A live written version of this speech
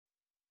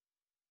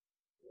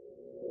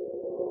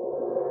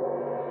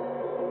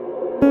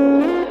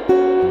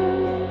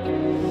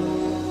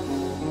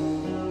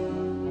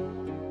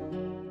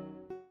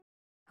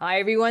Hi,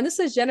 everyone. This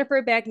is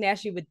Jennifer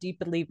Bagnaschi with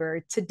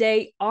DeepBeliever.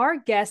 Today, our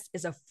guest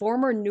is a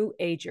former New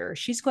Ager.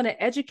 She's going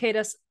to educate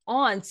us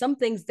on some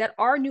things that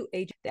are New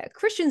Age that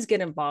Christians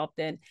get involved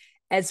in,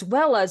 as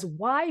well as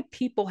why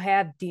people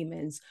have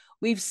demons.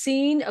 We've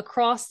seen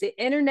across the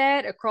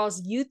internet, across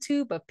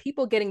YouTube, of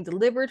people getting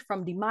delivered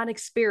from demonic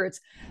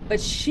spirits,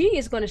 but she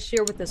is going to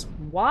share with us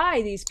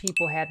why these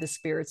people have the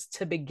spirits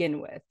to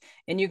begin with.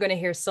 And you're going to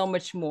hear so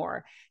much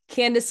more.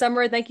 Candice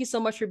Sumera, thank you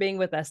so much for being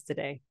with us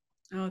today.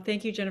 Oh,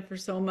 thank you, Jennifer,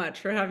 so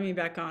much for having me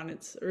back on.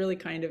 It's really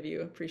kind of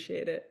you.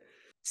 Appreciate it.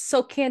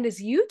 So, Candice,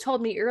 you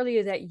told me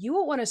earlier that you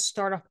would want to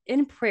start off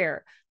in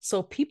prayer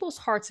so people's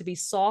hearts would be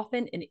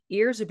softened and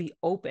ears would be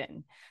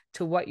open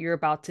to what you're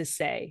about to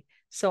say.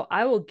 So,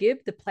 I will give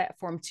the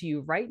platform to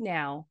you right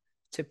now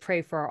to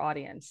pray for our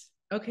audience.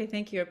 Okay,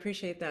 thank you. I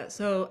appreciate that.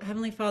 So,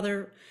 Heavenly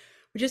Father,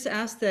 we just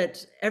ask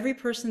that every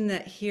person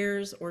that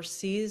hears or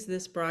sees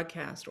this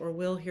broadcast or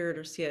will hear it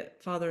or see it,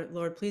 Father,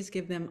 Lord, please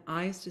give them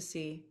eyes to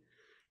see,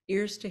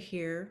 ears to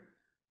hear,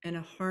 and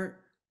a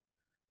heart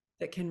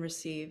that can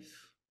receive.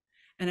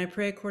 And I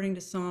pray according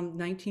to Psalm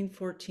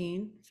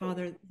 19:14,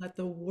 Father, let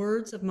the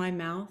words of my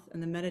mouth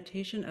and the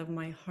meditation of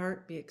my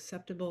heart be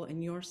acceptable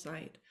in your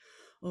sight.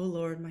 O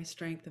Lord, my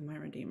strength and my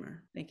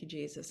redeemer. Thank you,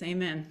 Jesus.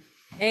 Amen.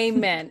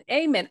 Amen.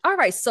 Amen. All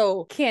right.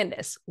 So,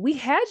 Candice, we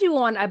had you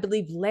on, I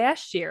believe,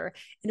 last year.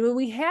 And when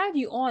we had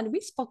you on,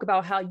 we spoke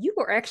about how you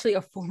were actually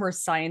a former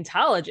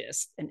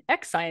Scientologist, an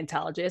ex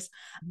Scientologist,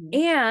 Mhm.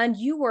 and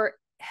you were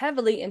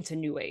heavily into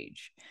New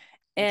Age.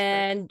 That's correct.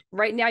 And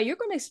right now, you're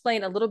going to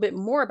explain a little bit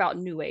more about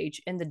New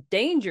Age and the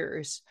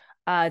dangers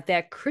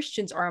that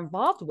Christians are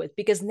involved with,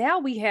 because now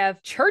we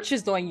have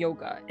churches doing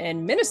yoga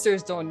and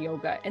ministers doing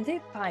yoga, and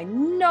they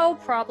find no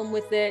problem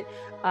with it.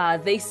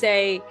 They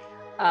say,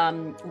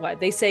 what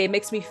they say, it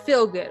makes me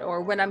feel good,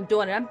 or when I'm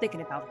doing it, I'm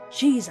thinking about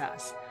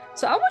Jesus.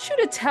 So I want you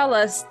to tell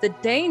us the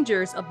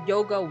dangers of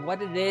yoga,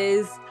 what it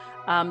is,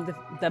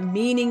 the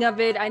meaning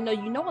of it. I know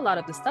you know a lot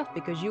of the stuff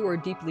because you were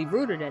deeply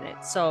rooted in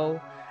it. So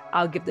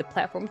I'll give the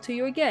platform to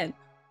you again.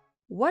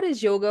 What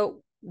is yoga?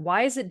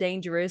 Why is it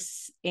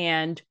dangerous?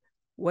 And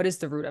what is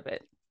the root of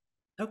it?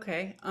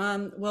 Okay.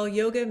 Well,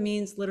 yoga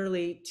means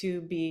literally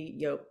to be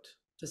yoked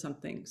to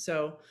something.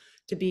 So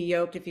to be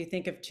yoked, if you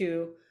think of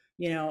two,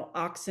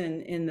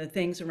 oxen in the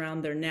things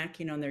around their neck,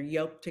 and they're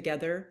yoked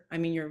together. I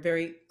mean, you're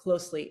very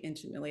closely,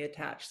 intimately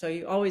attached. So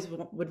you always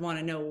would want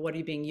to know, what are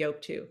you being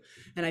yoked to?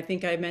 And I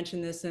think I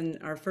mentioned this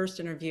in our first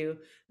interview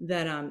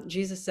that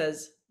Jesus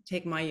says,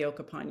 take my yoke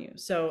upon you.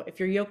 So if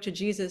you're yoked to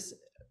Jesus,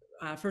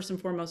 first and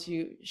foremost,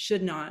 you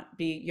should not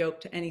be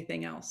yoked to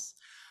anything else.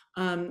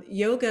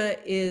 Yoga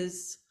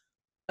is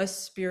a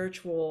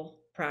spiritual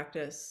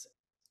practice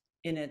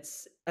at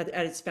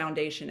its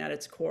foundation, at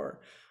its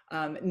core.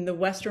 In the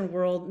Western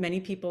world, many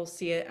people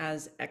see it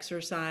as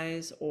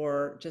exercise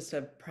or just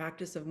a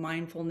practice of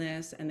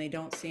mindfulness, and they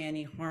don't see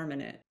any harm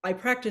in it. I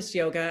practiced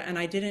yoga and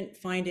I didn't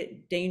find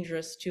it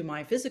dangerous to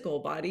my physical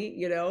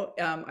body.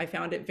 I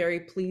found it very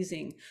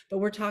pleasing, but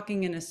we're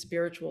talking in a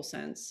spiritual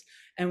sense.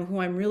 And who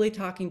I'm really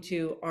talking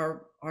to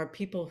are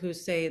people who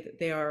say that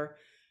they are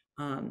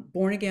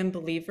born again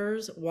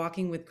believers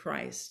walking with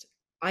Christ.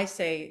 I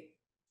say,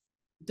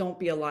 don't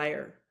be a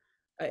liar.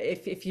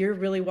 If you're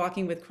really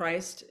walking with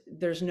Christ,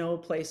 there's no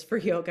place for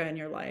yoga in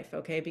your life,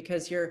 okay?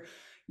 Because you're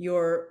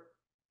you're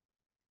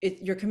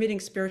committing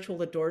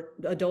spiritual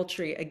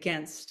adultery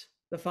against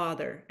the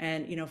Father,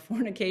 and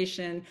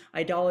fornication,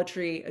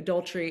 idolatry,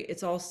 adultery,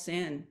 it's all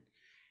sin.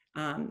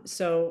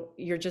 So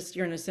you're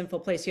in a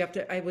sinful place. You have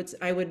to. I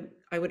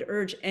would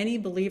urge any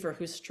believer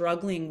who's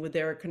struggling with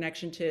their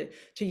connection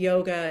to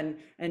yoga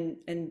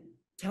and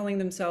telling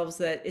themselves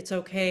that it's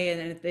okay,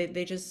 and if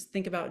they just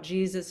think about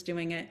Jesus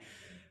doing it,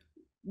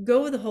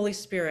 go with the Holy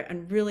Spirit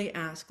and really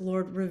ask,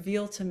 Lord,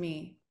 reveal to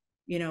me,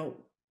 you know,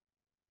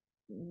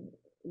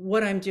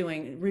 what I'm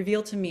doing,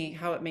 reveal to me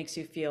how it makes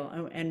you feel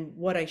and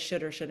what I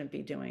should or shouldn't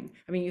be doing.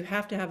 I mean, you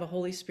have to have a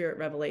Holy Spirit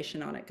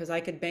revelation on it, because I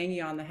could bang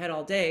you on the head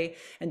all day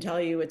and tell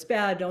you it's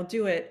bad, don't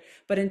do it.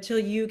 But until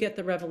you get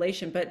the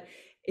revelation, but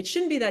it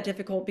shouldn't be that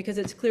difficult, because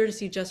it's clear to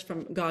see just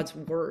from God's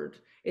word.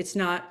 It's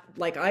not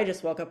like I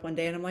just woke up one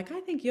day and I'm like,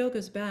 I think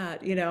yoga's bad.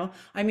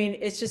 I mean,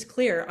 it's just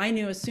clear. I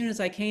knew as soon as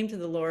I came to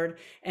the Lord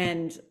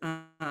and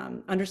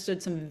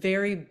understood some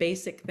very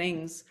basic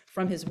things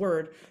from his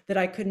word, that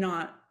I could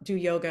not do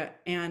yoga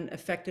and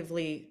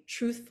effectively,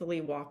 truthfully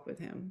walk with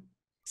him.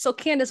 So,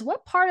 Candice,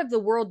 what part of the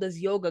world does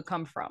yoga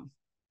come from?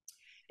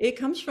 It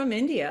comes from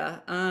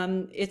India.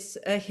 It's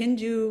a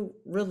Hindu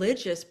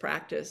religious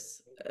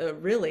practice,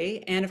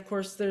 really. And of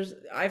course,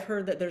 I've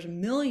heard that there's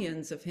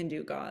millions of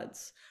Hindu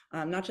gods,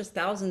 not just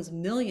thousands,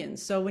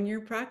 millions. So when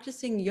you're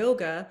practicing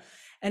yoga,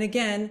 and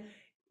again,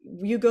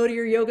 you go to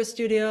your yoga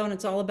studio and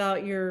it's all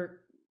about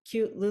your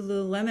cute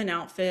Lululemon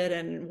outfit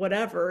and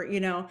whatever,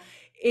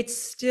 it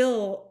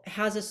still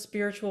has a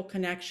spiritual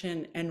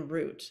connection and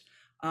root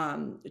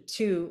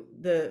to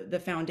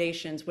the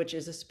foundations, which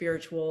is a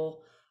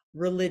spiritual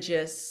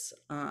religious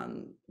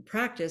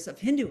practice of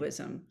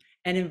Hinduism,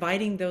 and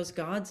inviting those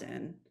gods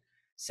in.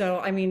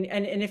 So, I mean,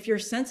 and if you're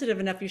sensitive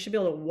enough, you should be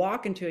able to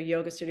walk into a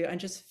yoga studio and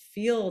just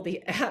feel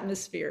the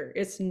atmosphere.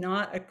 It's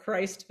not a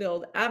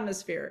Christ-filled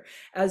atmosphere.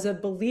 As a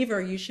believer,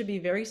 you should be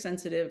very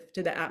sensitive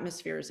to the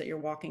atmospheres that you're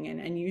walking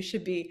in, and you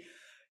should be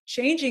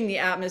changing the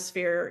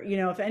atmosphere, you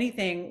know, if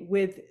anything,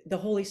 with the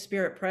Holy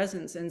Spirit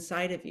presence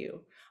inside of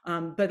you.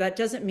 But that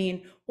doesn't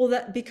mean, well,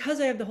 that because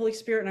I have the Holy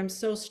Spirit and I'm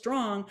so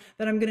strong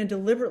that I'm going to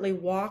deliberately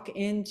walk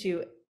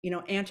into, you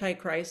know,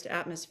 antichrist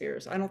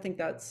atmospheres. I don't think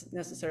that's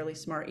necessarily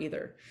smart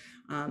either,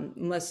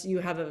 unless you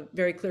have a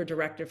very clear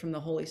directive from the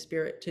Holy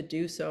Spirit to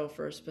do so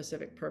for a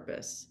specific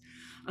purpose.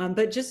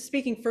 But just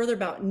speaking further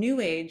about New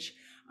Age,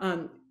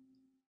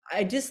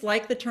 I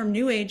dislike the term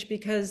New Age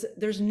because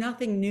there's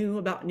nothing new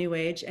about New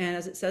Age. And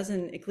as it says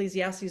in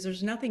Ecclesiastes,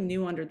 there's nothing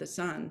new under the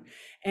sun.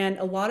 And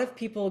a lot of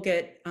people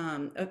get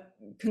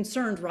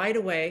concerned right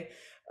away.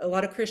 A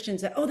lot of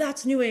Christians that, oh,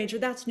 that's New Age or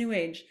that's New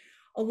Age.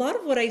 A lot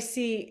of what I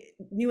see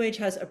New Age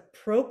has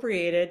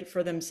appropriated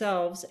for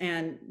themselves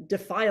and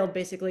defiled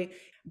basically,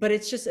 but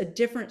it's just a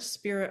different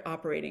spirit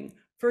operating.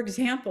 For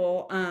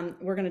example,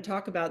 we're going to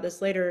talk about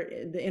this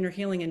later, the inner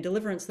healing and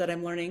deliverance that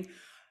I'm learning.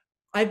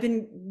 I've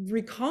been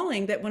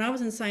recalling that when I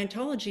was in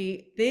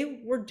Scientology,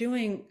 they were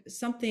doing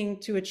something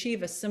to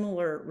achieve a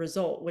similar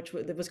result, which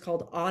was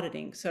called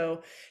auditing.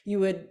 So you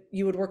would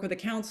work with a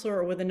counselor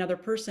or with another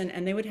person,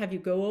 and they would have you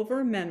go over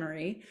a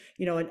memory,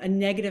 you know, a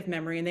negative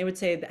memory, and they would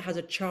say that has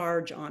a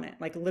charge on it,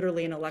 like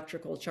literally an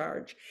electrical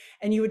charge.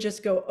 And you would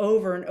just go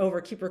over and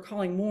over, keep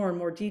recalling more and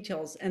more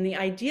details. And the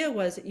idea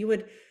was that you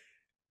would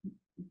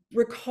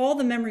recall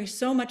the memory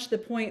so much to the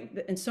point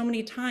and so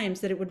many times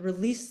that it would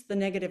release the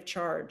negative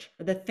charge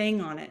or the thing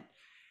on it,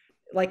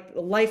 like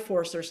life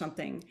force or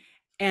something.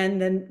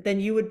 And then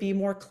you would be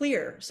more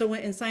clear. So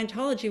in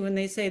Scientology, when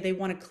they say they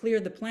want to clear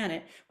the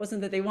planet,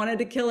 wasn't that they wanted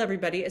to kill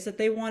everybody, it's that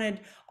they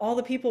wanted all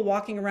the people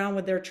walking around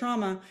with their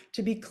trauma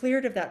to be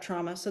cleared of that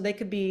trauma so they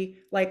could be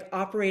like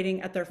operating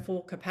at their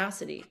full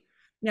capacity.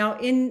 Now,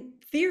 in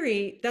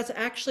theory, that's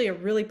actually a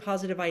really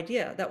positive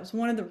idea. That was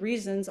one of the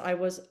reasons I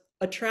was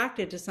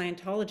attracted to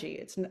Scientology.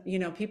 It's, you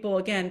know, people,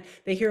 again,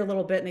 they hear a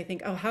little bit and they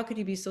think, oh, how could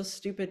you be so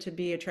stupid to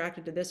be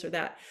attracted to this or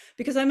that?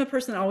 Because I'm a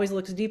person that always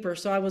looks deeper.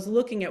 So I was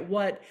looking at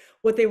what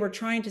they were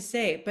trying to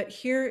say. But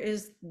here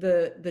is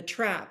the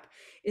trap,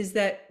 is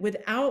that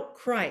without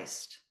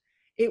Christ,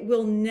 it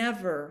will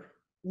never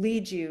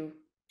lead you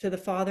to the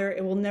Father.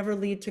 It will never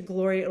lead to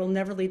glory. It will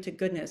never lead to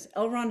goodness.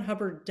 L. Ron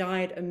Hubbard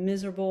died a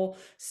miserable,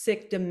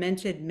 sick,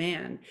 demented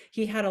man.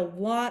 He had a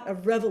lot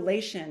of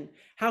revelation.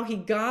 How he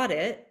got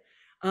it,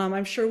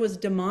 I'm sure, was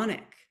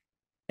demonic.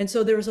 And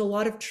so there was a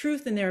lot of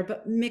truth in there,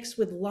 but mixed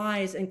with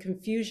lies and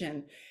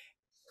confusion.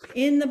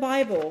 In the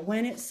Bible,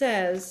 when it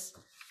says,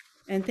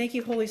 and thank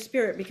you, Holy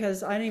Spirit,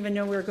 because I don't even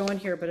know where we're going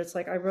here, but it's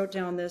like I wrote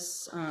down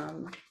this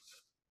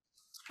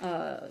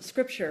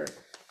scripture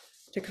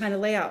to kind of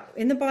lay out.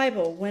 In the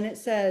Bible, when it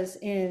says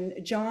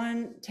in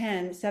John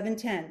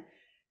 10:7-10,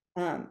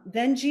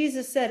 then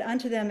Jesus said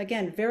unto them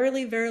again,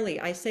 verily, verily,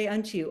 I say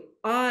unto you,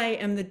 I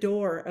am the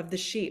door of the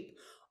sheep.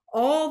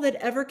 All that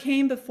ever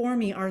came before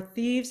me are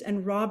thieves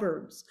and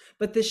robbers,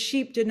 but the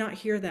sheep did not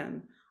hear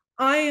them.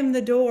 I am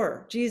the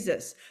door,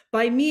 Jesus.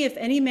 By me, if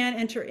any man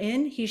enter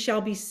in, he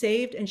shall be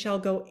saved and shall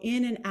go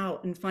in and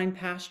out and find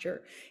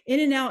pasture.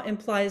 In and out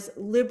implies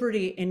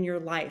liberty in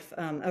your life,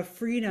 a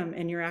freedom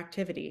in your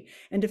activity.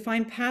 And to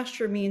find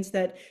pasture means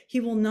that he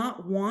will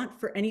not want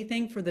for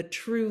anything for the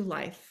true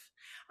life.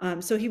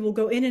 So he will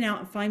go in and out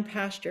and find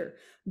pasture.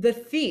 The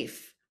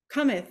thief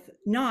cometh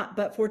not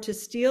but for to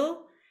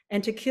steal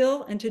and to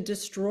kill and to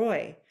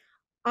destroy.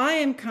 I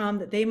am come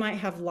that they might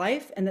have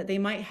life and that they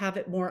might have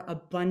it more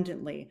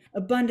abundantly,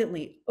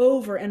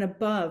 over and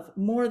above,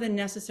 more than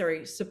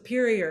necessary,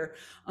 superior,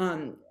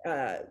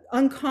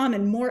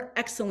 uncommon, more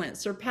excellent,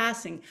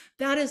 surpassing.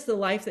 That is the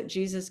life that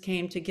Jesus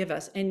came to give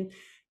us. And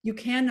you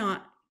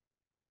cannot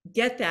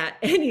get that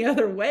any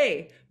other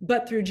way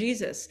but through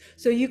Jesus.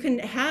 So you can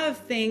have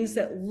things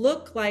that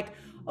look like,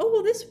 oh,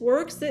 well, this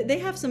works, they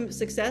have some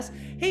success.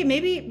 Hey,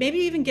 maybe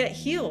even get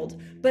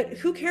healed. But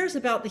who cares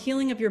about the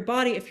healing of your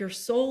body if your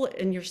soul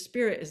and your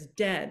spirit is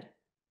dead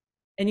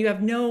and you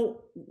have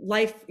no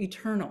life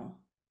eternal?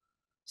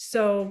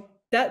 So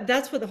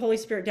that's what the Holy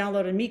Spirit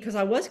downloaded in me, because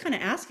I was kind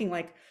of asking,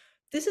 like,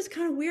 this is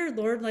kind of weird,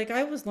 Lord. Like,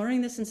 I was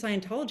learning this in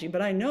Scientology,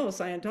 but I know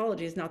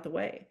Scientology is not the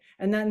way.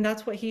 And then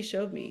that's what he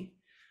showed me.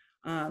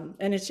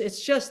 And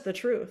it's just the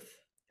truth.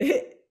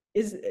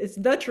 It's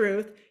the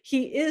truth.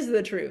 He is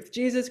the truth,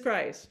 Jesus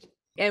Christ.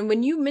 And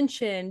when you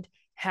mentioned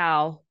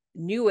how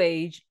New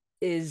Age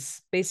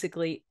is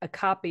basically a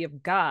copy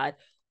of God,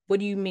 what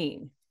do you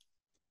mean?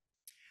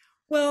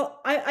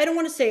 Well, I don't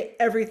want to say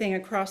everything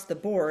across the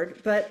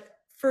board, but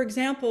for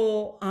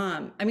example,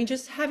 I mean,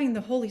 just having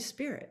the Holy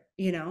Spirit,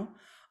 you know,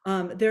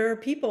 there are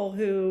people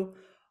who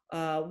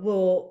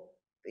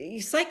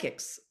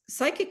psychics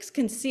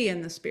can see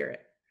in the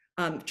spirit,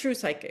 true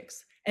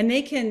psychics, and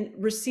they can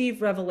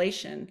receive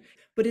revelation,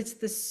 but it's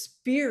the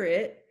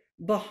spirit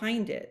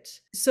behind it.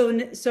 So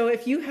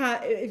if you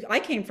have, I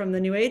came from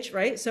the New Age,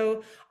 right?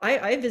 So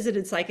I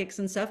visited psychics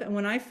and stuff. And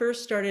when I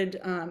first started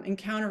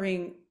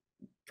encountering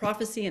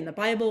prophecy in the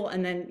Bible,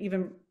 and then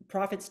even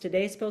prophets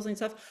today supposedly and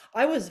stuff,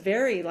 I was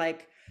very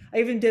like, I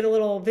even did a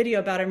little video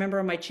about it, I remember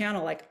on my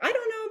channel, like, I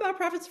don't know about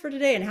prophets for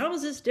today, and how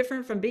is this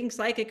different from being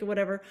psychic or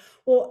whatever.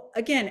 Well,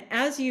 again,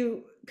 as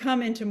you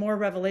come into more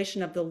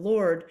revelation of the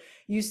Lord,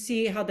 you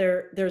see how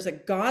there's a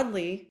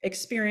godly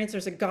experience,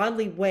 there's a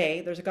godly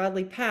way, there's a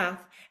godly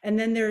path, and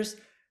then there's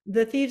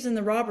the thieves and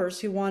the robbers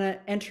who want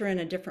to enter in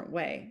a different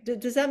way.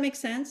 Does that make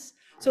sense?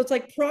 So it's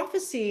like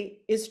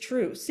prophecy is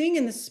true. Seeing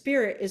in the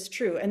spirit is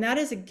true. And that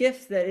is a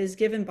gift that is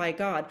given by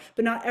God.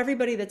 But not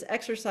everybody that's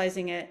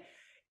exercising it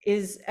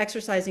is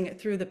exercising it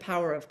through the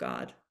power of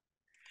God.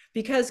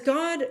 Because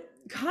God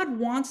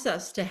wants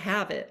us to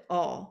have it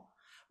all.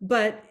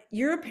 But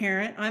you're a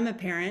parent, I'm a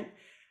parent.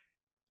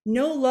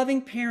 No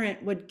loving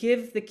parent would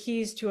give the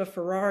keys to a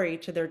Ferrari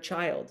to their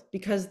child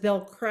because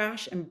they'll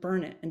crash and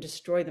burn it and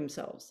destroy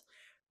themselves.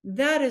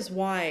 That is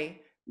why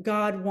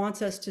God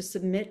wants us to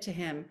submit to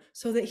him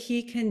so that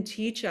he can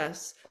teach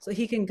us, so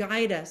he can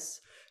guide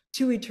us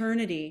to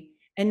eternity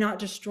and not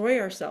destroy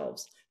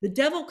ourselves. The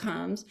devil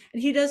comes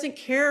and he doesn't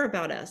care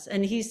about us.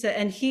 And he said,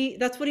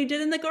 that's what he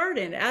did in the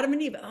garden, Adam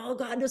and Eve. Oh,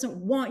 God doesn't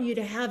want you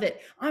to have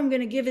it. I'm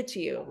going to give it to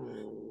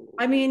you.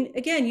 I mean,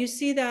 again, you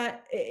see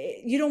that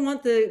you don't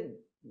want the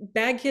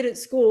bad kid at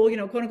school,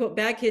 quote unquote,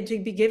 bad kid, to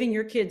be giving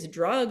your kids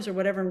drugs or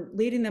whatever,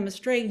 leading them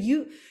astray.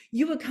 You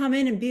would come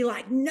in and be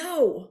like,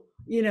 no,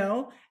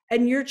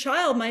 and your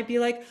child might be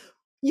like,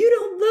 you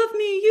don't love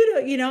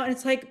me, and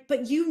it's like, but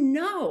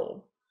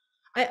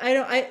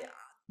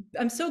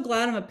I'm so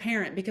glad I'm a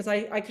parent, because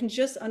I can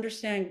just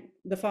understand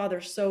the Father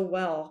so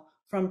well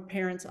from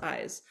parents'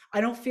 eyes.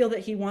 I don't feel that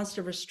he wants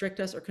to restrict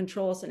us or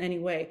control us in any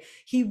way.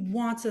 He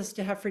wants us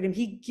to have freedom.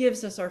 He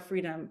gives us our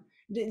freedom.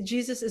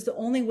 Jesus is the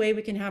only way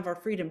we can have our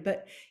freedom,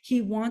 but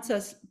he wants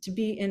us to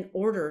be in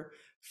order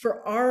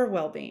for our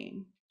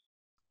well-being.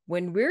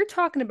 When we're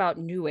talking about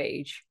New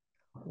Age,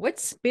 what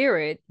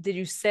spirit did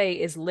you say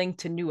is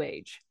linked to New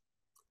Age?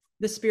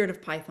 The spirit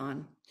of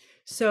Python.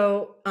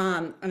 So,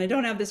 and I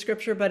don't have the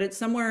scripture, but it's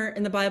somewhere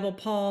in the Bible.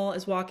 Paul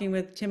is walking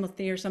with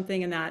Timothy or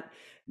something, and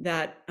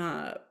that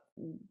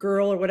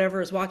girl or whatever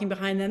is walking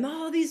behind them.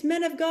 Oh, these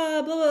men of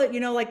God, blah,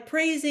 blah, like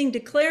praising,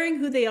 declaring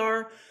who they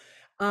are,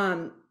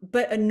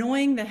 but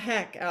annoying the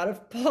heck out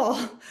of Paul.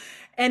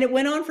 And it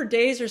went on for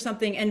days or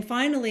something. And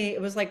finally,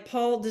 it was like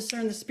Paul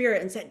discerned the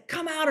spirit and said,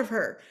 come out of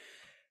her.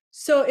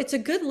 So it's a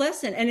good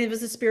lesson. And it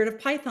was the spirit of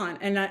Python.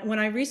 And when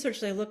I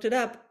researched, I looked it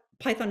up.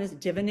 Python is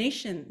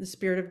divination, the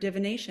spirit of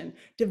divination.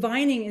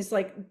 Divining is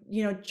like,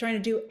 trying to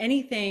do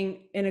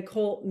anything in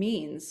occult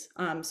means.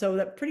 So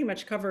that pretty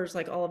much covers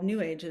like all of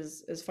New Age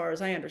as far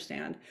as I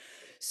understand.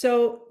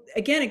 So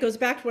again, it goes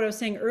back to what I was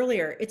saying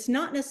earlier. It's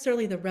not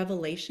necessarily the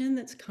revelation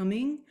that's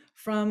coming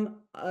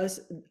from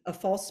a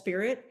false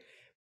spirit,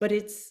 but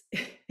it's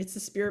the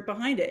spirit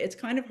behind it. It's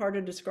kind of hard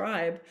to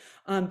describe,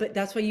 but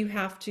that's why you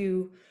have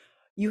to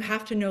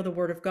know the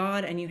word of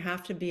God, and you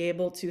have to be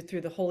able to,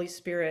 through the Holy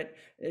Spirit,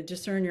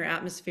 discern your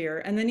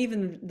atmosphere. And then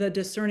even the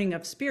discerning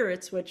of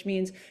spirits, which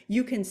means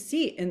you can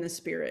see in the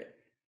spirit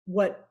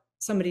what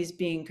somebody's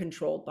being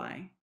controlled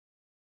by.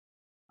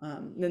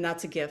 Then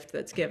that's a gift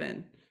that's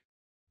given.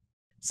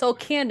 So,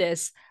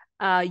 Candice,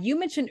 you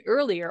mentioned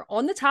earlier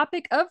on the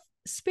topic of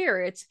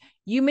spirits,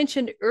 you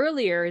mentioned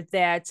earlier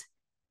that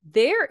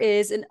there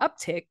is an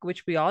uptick,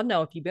 which we all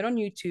know, if you've been on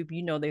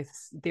YouTube,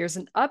 there's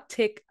an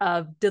uptick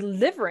of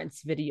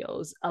deliverance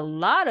videos, a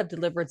lot of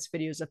deliverance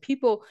videos of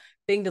people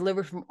being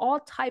delivered from all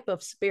type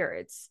of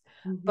spirits.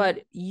 Mm-hmm.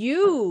 But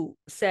you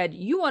said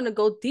you want to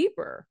go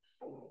deeper,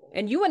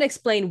 and you want to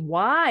explain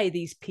why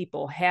these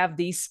people have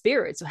these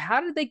spirits. So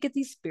how did they get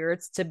these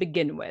spirits to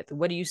begin with?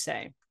 What do you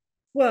say?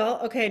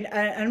 Well, okay,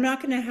 I'm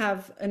not going to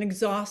have an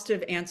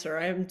exhaustive answer.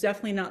 I'm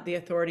definitely not the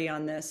authority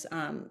on this.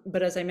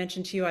 But as I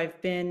mentioned to you,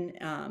 I've been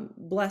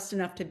blessed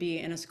enough to be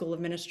in a school of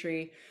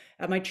ministry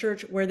at my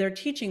church where they're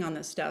teaching on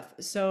this stuff.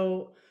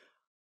 So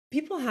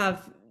people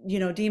have,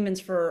 demons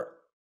for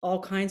all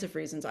kinds of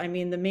reasons. I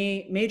mean, the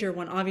major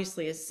one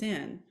obviously is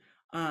sin.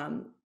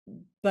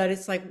 But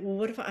it's like, well,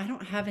 what if I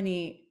don't have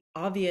any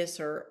obvious,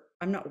 or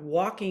I'm not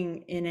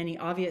walking in any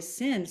obvious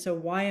sin? So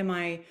why am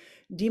I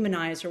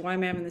demonized, or why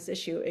am I having this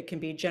issue? It can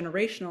be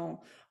generational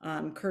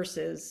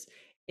curses.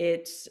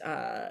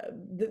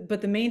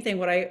 But the main thing,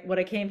 what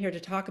I came here to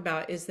talk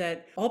about, is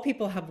that all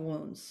people have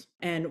wounds,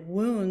 and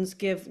wounds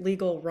give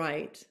legal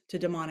right to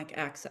demonic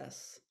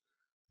access.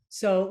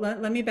 So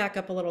let me back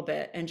up a little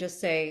bit and just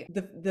say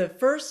the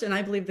first, and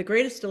I believe the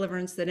greatest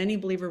deliverance that any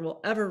believer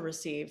will ever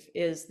receive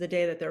is the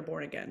day that they're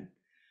born again.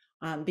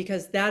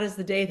 Because that is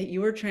the day that you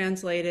were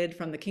translated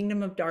from the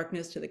kingdom of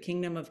darkness to the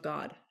kingdom of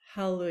God.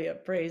 Hallelujah.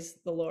 Praise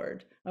the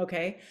Lord.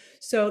 Okay.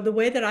 So the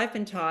way that I've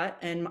been taught,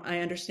 and I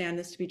understand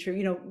this to be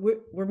true,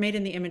 we're made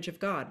in the image of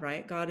God,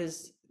 right? God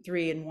is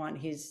 3 in 1.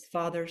 He's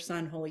Father,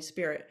 Son, Holy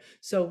Spirit.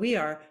 So we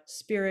are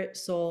spirit,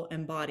 soul,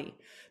 and body.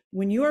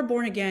 When you are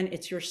born again,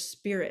 it's your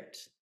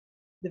spirit,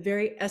 the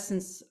very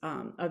essence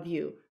of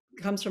you,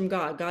 comes from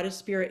God. God is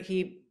spirit.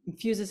 He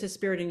infuses his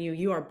spirit in you.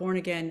 You are born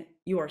again.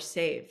 You are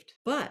saved.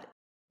 But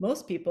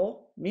most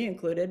people, me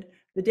included,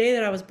 the day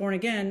that I was born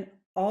again,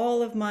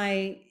 all of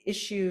my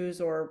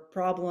issues or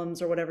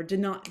problems or whatever did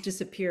not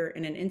disappear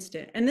in an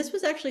instant. And this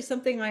was actually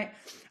something I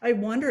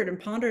wondered and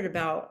pondered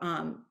about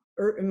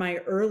in my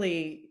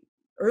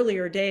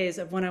earlier days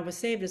of when I was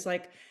saved. Is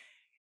like,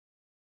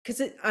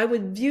 because I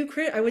would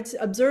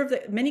observe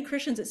that many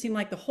Christians, it seemed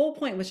like the whole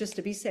point was just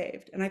to be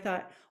saved. And I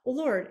thought, well,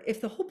 Lord,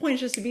 if the whole point is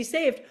just to be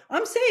saved,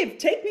 I'm saved.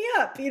 Take me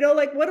up.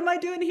 Like, what am I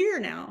doing here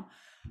now?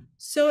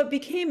 So it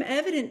became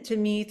evident to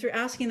me through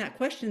asking that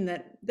question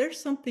that there's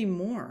something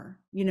more.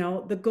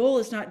 The goal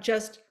is not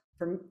just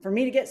for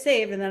me to get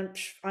saved and then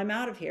I'm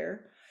out of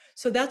here.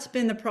 So that's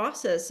been the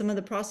process, some of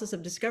the process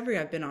of discovery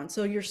I've been on.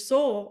 So your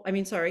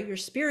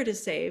spirit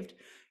is saved.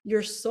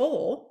 Your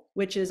soul,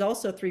 which is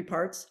also three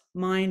parts,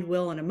 mind,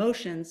 will, and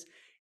emotions,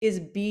 is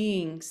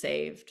being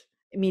saved,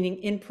 meaning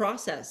in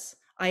process,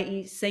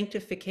 i.e.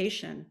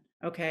 sanctification,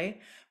 okay?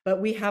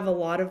 But we have a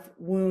lot of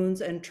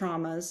wounds and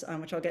traumas,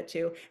 which I'll get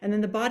to, and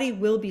then the body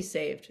will be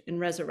saved in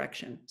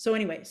resurrection. So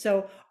anyway,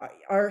 so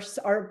our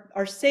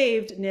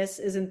savedness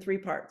is in three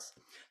parts.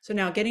 So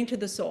now getting to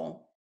the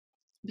soul,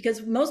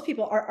 because most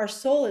people, our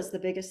soul is the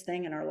biggest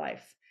thing in our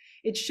life.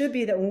 It should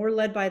be that when we're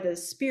led by the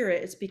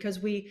spirit, it's because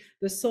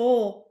the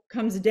soul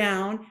comes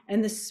down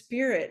and the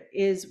spirit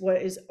is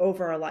what is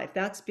over our life.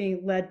 That's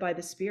being led by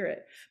the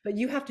spirit. But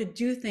you have to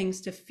do things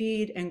to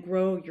feed and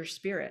grow your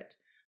spirit.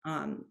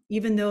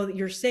 Even though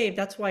you're saved,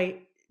 that's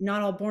why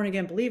not all born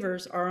again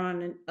believers are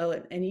on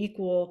an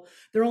equal,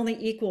 they're only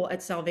equal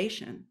at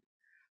salvation.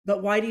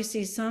 But why do you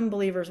see some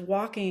believers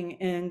walking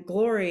in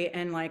glory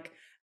and like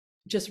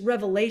just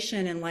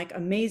revelation and like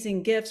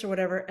amazing gifts or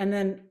whatever, and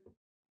then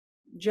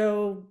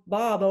Joe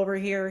Bob over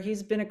here,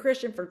 he's been a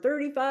Christian for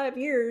 35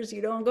 years,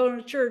 going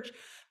to church,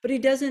 but he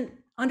doesn't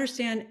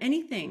understand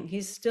anything.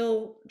 He's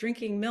still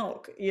drinking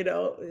milk,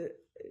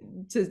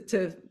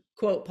 to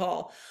quote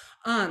Paul.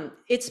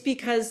 It's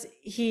because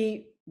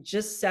he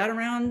just sat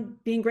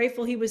around being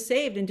grateful he was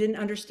saved and didn't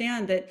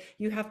understand that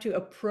you have to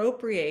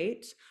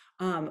appropriate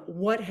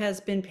what has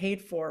been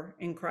paid for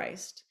in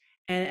Christ.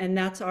 And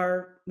that's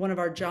one of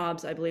our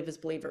jobs, I believe, as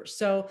believers.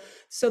 So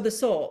the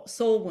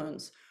soul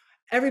wounds.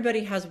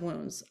 Everybody has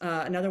wounds.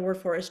 Another word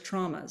for it is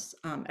traumas.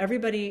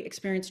 Everybody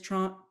experiences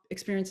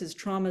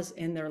traumas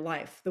in their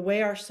life. The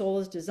way our soul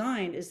is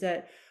designed is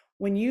that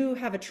when you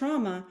have a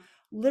trauma,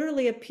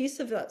 literally a piece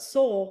of that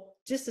soul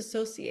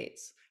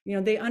disassociates.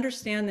 They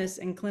understand this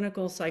in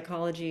clinical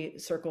psychology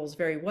circles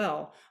very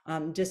well,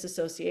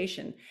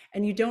 disassociation.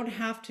 And you don't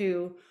have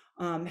to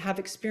have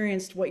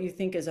experienced what you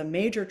think is a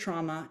major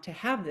trauma to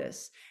have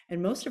this.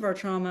 And most of our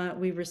trauma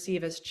we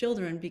receive as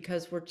children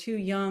because we're too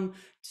young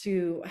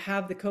to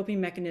have the coping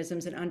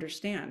mechanisms and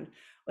understand.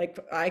 Like,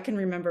 I can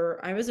remember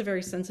I was a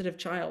very sensitive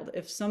child.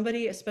 If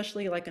somebody,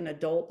 especially like an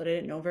adult that I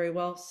didn't know very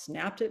well,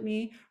 snapped at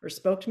me or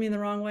spoke to me in the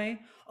wrong way,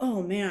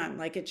 oh man,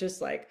 like it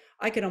just like,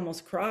 I could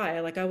almost cry.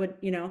 Like I would,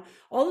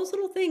 all those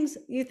little things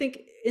you think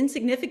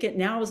insignificant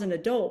now as an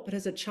adult, but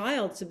as a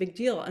child, it's a big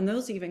deal. And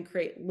those even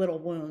create little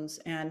wounds.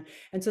 And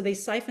so they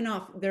siphon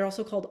off. They're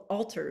also called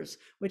alters,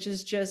 which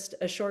is just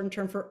a shortened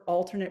term for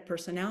alternate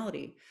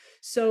personality.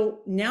 So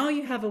now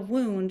you have a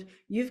wound,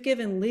 you've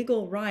given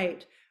legal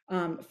right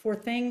for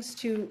things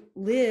to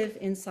live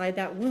inside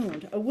that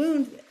wound, a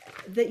wound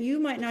that you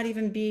might not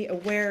even be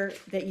aware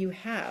that you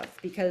have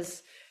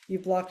because you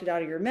blocked it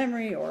out of your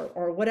memory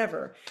or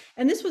whatever.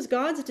 And this was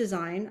God's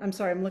design. I'm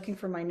sorry, I'm looking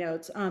for my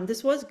notes.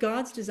 This was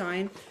God's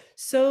design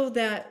so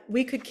that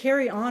we could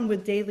carry on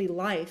with daily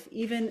life,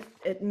 even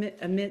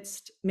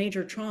amidst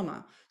major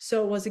trauma.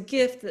 So it was a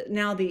gift that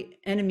now the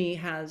enemy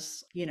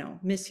has,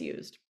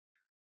 misused.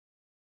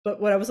 But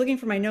what I was looking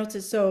for my notes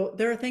is, so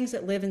there are things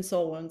that live in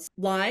soul wounds: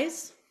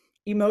 lies,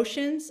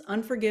 emotions,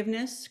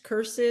 unforgiveness,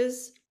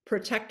 curses,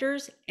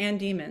 protectors, and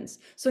demons.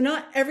 So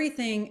not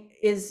everything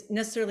is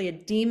necessarily a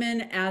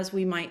demon as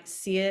we might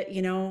see it,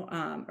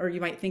 or you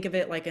might think of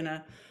it like in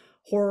a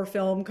horror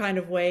film kind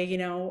of way,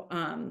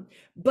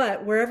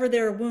 but wherever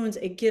there are wounds,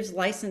 it gives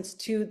license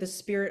to the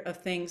spirit of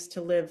things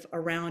to live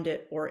around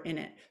it or in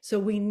it. So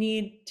we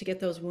need to get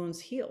those wounds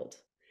healed.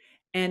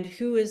 And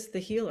who is the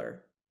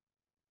healer?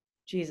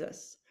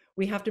 Jesus.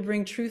 We have to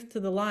bring truth to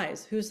the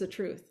lies. Who's the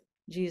truth?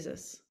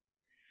 Jesus.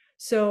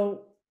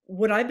 So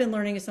what I've been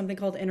learning is something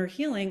called inner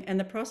healing. And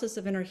the process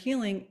of inner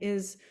healing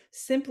is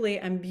simply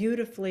and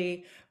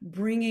beautifully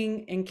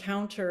bringing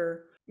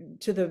encounter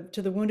to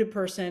the wounded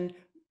person,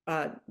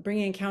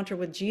 bringing encounter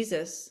with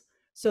Jesus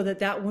so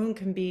that wound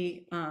can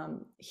be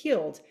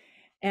healed.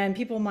 And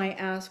people might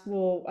ask,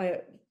 well,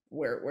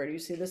 where do you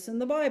see this in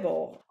the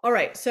Bible? All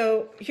right,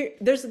 so here,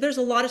 there's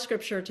a lot of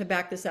scripture to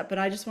back this up, but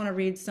I just want to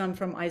read some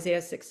from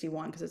Isaiah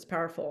 61 because it's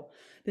powerful.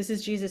 This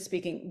is Jesus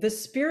speaking. The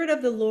Spirit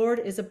of the Lord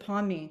is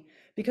upon me,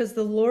 because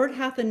the Lord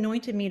hath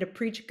anointed me to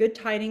preach good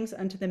tidings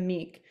unto the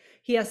meek.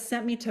 He hath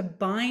sent me to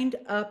bind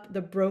up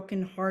the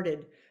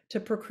brokenhearted, to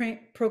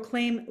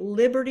proclaim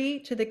liberty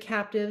to the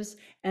captives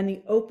and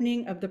the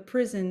opening of the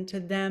prison to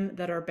them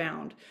that are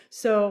bound.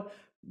 So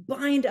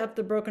bind up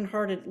the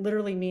brokenhearted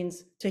literally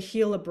means to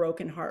heal a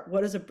broken heart.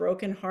 What is a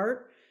broken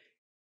heart?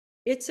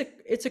 It's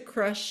a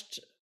crushed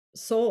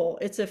soul.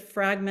 It's a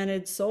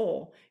fragmented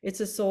soul. It's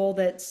a soul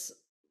that's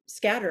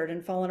scattered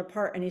and fallen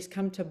apart, and he's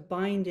come to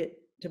bind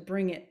it, to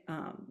bring it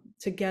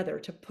together,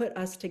 to put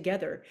us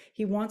together.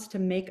 He wants to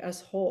make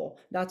us whole.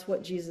 That's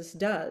what Jesus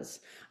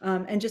does.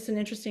 And just an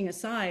interesting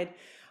aside,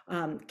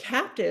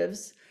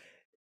 captives,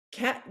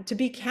 to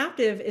be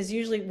captive is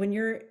usually when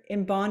you're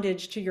in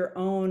bondage to your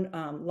own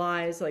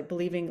lies, like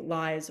believing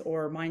lies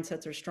or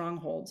mindsets or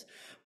strongholds.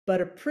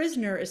 But a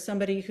prisoner is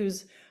somebody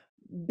who's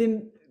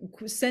been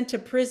sent to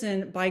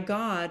prison by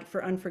God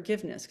for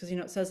unforgiveness, because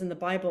it says in the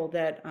Bible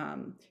that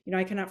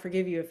I cannot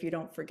forgive you if you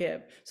don't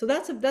forgive. So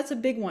that's a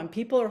big one.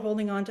 People are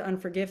holding on to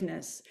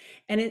unforgiveness,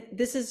 and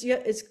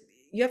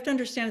you have to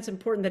understand, it's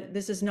important that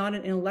this is not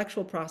an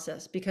intellectual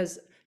process, because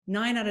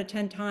 9 out of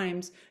 10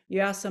 times you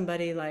ask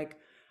somebody like,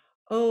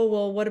 oh,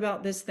 well, what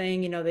about this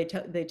thing?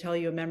 They tell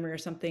you a memory or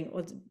something.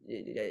 Well,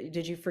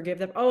 did you forgive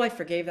them? Oh, I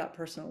forgave that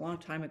person a long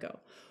time ago.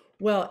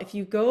 Well, if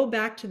you go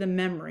back to the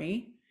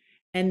memory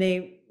and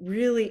they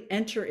really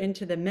enter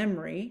into the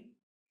memory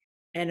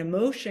and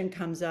emotion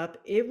comes up,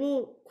 it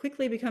will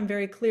quickly become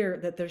very clear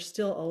that there's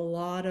still a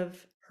lot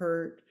of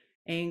hurt,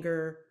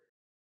 anger,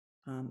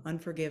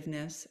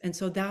 unforgiveness. And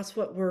so that's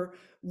what we're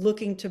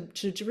looking to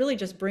really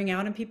just bring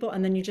out in people.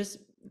 And then you just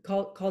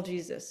call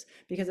Jesus,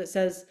 because it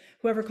says,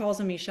 whoever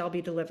calls on me shall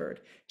be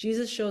delivered.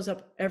 Jesus shows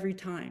up every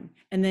time.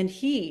 And then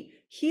he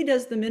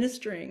does the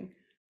ministering,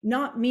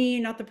 not me,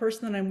 not the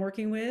person that I'm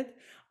working with.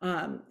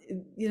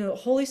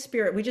 Holy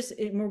Spirit,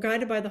 we're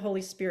guided by the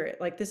Holy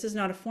Spirit. Like, this is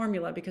not a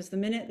formula, because the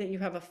minute that you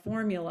have a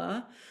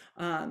formula,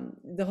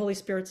 the Holy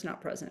Spirit's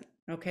not present.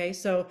 Okay.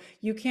 So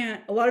you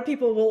can't, a lot of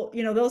people will,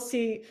 they'll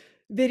see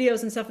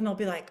videos and stuff and they'll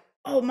be like,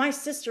 oh, my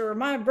sister or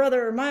my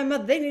brother or my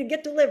mother, they need to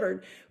get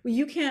delivered. Well,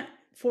 you can't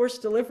force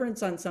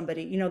deliverance on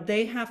somebody.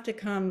 They have to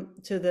come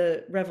to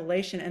the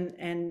revelation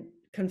and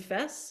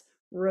confess,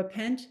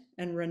 repent,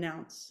 and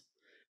renounce.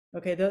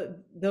 Okay,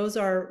 those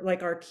are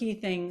like our key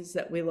things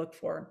that we look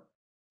for,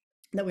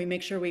 that we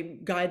make sure we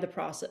guide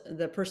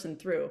the person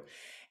through.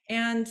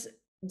 And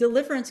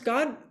deliverance,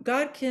 God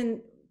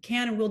can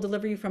and will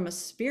deliver you from a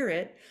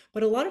spirit,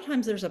 but a lot of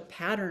times there's a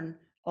pattern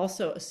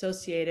also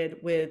associated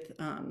with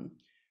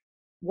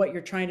what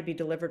you're trying to be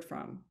delivered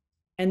from.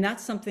 And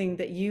that's something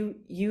that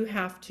you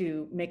have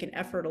to make an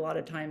effort a lot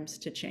of times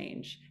to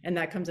change. And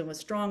that comes in with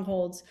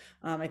strongholds.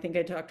 I think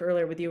I talked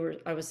earlier with you, where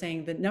I was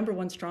saying the number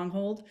one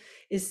stronghold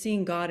is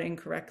seeing God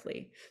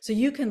incorrectly. So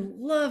you can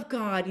love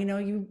God,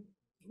 you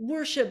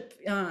worship,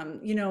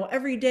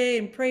 every day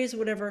and praise,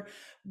 whatever.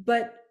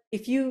 But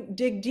if you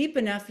dig deep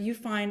enough, you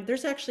find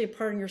there's actually a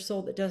part in your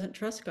soul that doesn't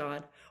trust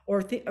God,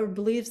 or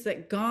believes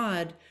that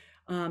God,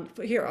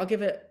 here, I'll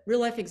give a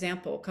real life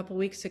example. A couple of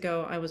weeks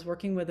ago, I was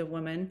working with a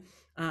woman.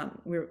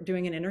 We were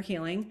doing an inner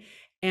healing,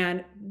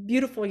 and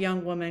beautiful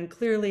young woman,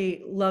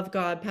 clearly loved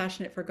God,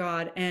 passionate for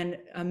God. And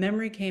a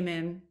memory came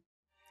in.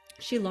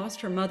 She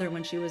lost her mother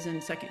when she was in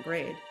second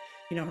grade.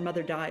 Her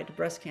mother died of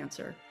breast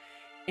cancer.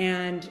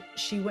 And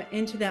she went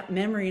into that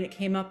memory, and it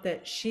came up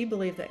that she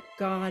believed that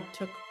God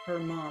took her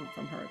mom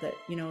from her, that,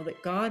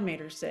 that God made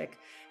her sick,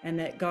 and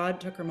that God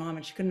took her mom,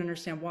 and she couldn't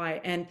understand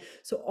why. And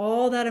so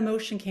all that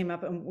emotion came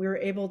up, and we were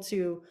able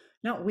to,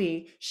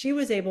 she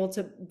was able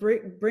to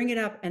bring it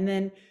up. And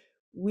then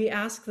we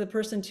asked the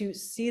person to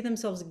see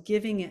themselves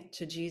giving it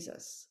to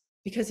Jesus,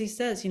 because he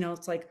says,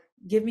 it's like,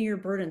 give me your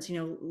burdens,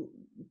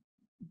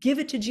 give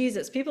it to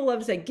Jesus. People love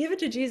to say, give it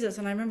to Jesus.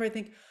 And I remember, I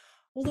think,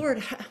 well, Lord,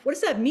 what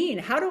does that mean?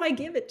 How do I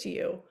give it to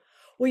you?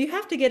 Well, you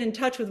have to get in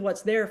touch with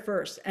what's there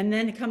first, and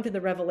then come to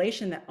the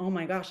revelation that, oh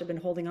my gosh, I've been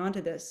holding on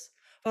to this.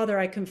 Father,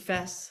 I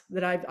confess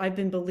that I've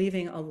been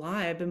believing a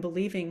lie. I've been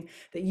believing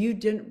that you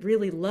didn't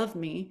really love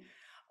me,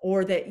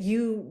 or that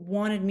you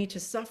wanted me to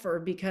suffer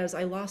because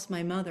I lost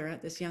my mother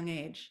at this young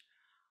age.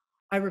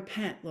 I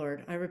repent,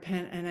 Lord. I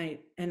repent,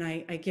 and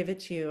I give it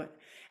to you.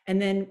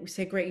 And then we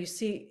say, great,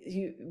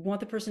 you want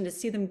the person to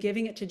see them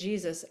giving it to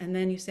Jesus, and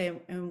then you say,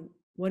 and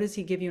what does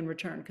he give you in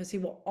return? Because he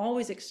will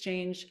always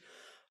exchange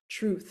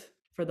truth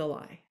for the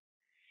lie.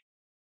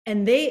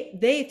 And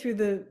they through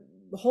the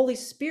Holy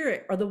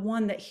Spirit are the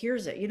one that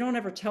hears it. You don't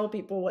ever tell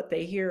people what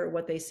they hear or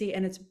what they see.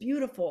 And it's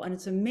beautiful and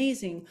it's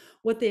amazing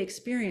what they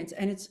experience.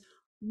 And it's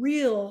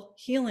real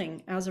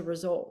healing as a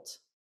result.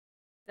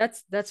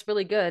 That's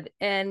really good.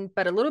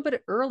 But a little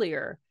bit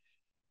earlier,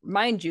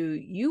 mind you,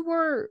 you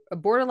were a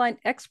borderline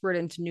expert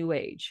into New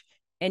Age.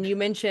 And you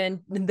mentioned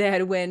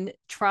that when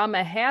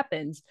trauma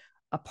happens,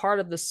 a part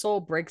of the soul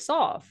breaks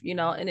off,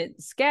 and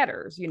it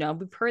scatters.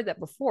 We've heard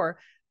that before,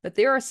 but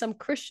there are some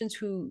Christians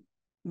who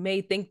may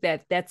think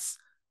that that's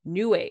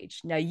New Age.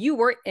 Now, you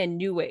were in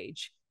New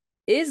Age.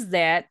 Is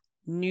that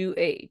New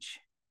Age?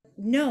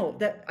 No,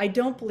 that I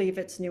don't believe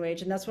it's New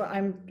Age. And that's what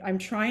I'm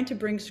trying to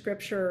bring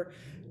scripture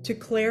to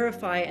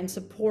clarify and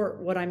support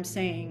what I'm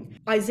saying.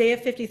 Isaiah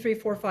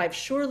 53:4-5,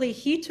 surely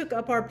he took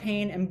up our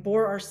pain and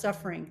bore our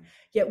suffering,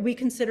 yet we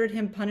considered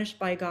him punished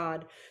by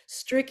God,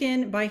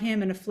 stricken by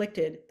him and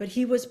afflicted. But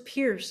he was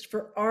pierced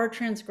for our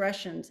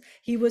transgressions.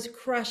 He was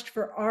crushed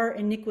for our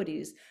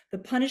iniquities. The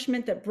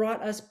punishment that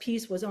brought us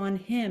peace was on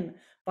him.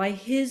 By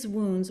his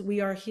wounds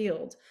we are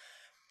healed.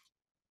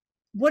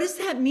 What does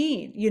that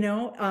mean?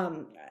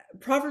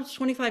 Proverbs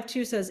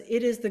 25:2 says,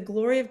 it is the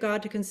glory of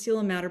God to conceal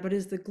a matter, but it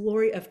is the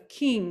glory of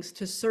kings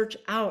to search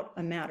out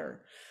a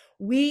matter.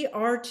 We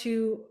are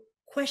to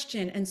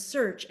question and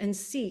search and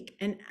seek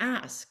and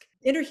ask.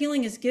 Inner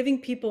healing is giving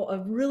people a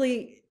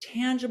really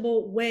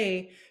tangible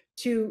way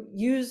to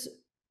use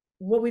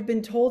what we've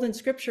been told in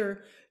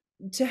scripture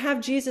to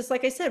have Jesus.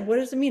 Like I said, what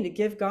does it mean to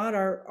give God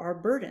our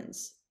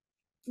burdens?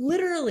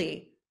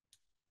 Literally,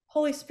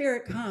 Holy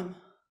Spirit, come.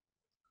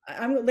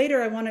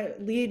 Later, I want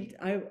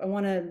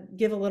to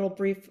give a little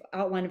brief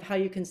outline of how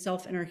you can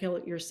self-inner heal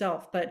it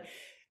yourself. But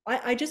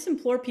I just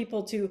implore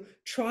people to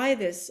try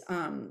this.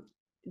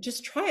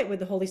 Just try it with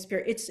the Holy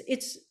Spirit.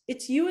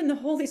 It's you and the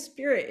Holy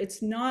Spirit.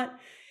 It's not,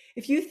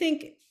 if you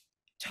think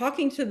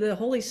talking to the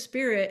Holy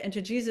Spirit and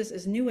to Jesus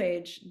is New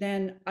Age,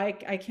 then I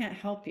can't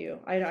help you.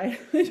 I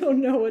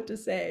don't know what to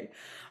say.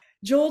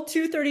 Joel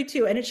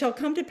 2:32, and it shall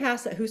come to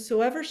pass that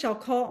whosoever shall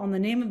call on the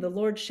name of the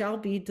Lord shall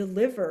be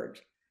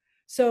delivered.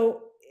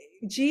 So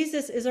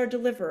Jesus is our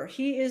deliverer.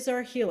 He is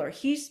our healer.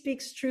 He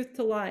speaks truth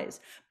to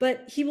lies,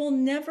 but he will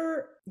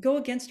never go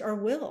against our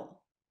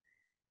will.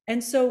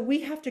 And so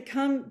we have to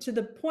come to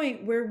the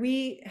point where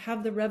we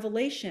have the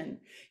revelation.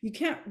 You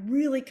can't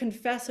really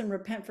confess and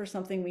repent for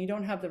something when you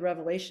don't have the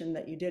revelation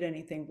that you did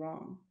anything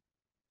wrong.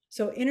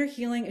 So inner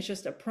healing is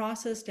just a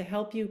process to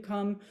help you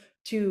come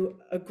to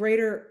a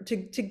greater,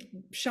 to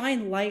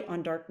shine light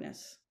on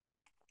darkness.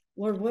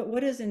 Lord,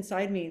 what is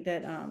inside me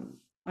that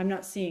I'm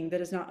not seeing,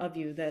 that is not of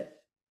you, that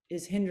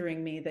is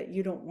hindering me, that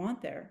you don't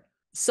want there?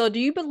 So do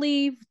you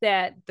believe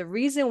that the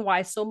reason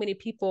why so many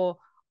people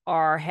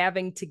are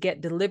having to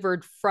get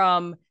delivered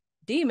from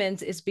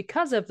demons is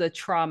because of the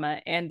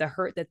trauma and the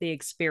hurt that they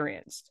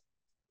experienced?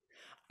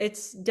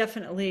 It's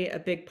definitely a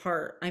big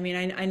part. I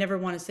mean, I never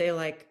want to say,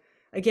 like,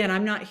 again,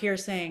 I'm not here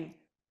saying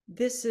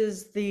this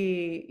is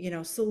the,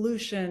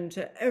 solution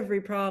to every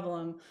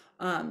problem.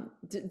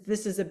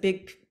 This is a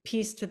big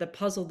piece to the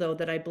puzzle, though,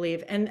 that I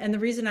believe. And the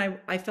reason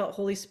I felt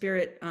Holy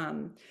Spirit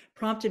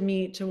prompted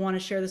me to want to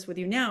share this with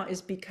you now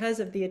is because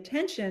of the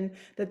attention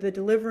that the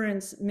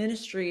deliverance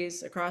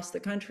ministries across the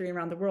country and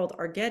around the world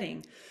are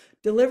getting.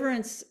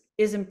 Deliverance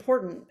is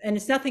important, and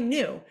it's nothing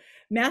new.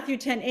 Matthew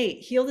 10:8,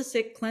 heal the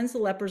sick, cleanse the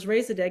lepers,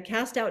 raise the dead,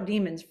 cast out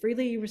demons.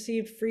 Freely you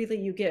received, freely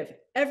you give.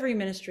 Every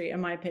ministry,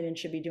 in my opinion,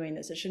 should be doing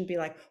this. It shouldn't be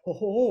like,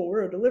 oh,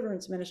 we're a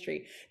deliverance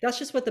ministry. That's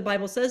just what the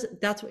Bible says.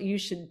 That's what you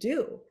should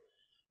do.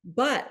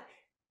 But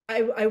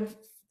I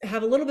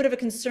have a little bit of a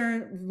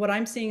concern. What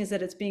I'm seeing is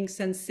that it's being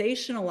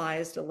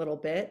sensationalized a little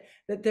bit,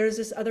 that there's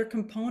this other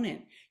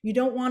component. You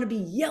don't want to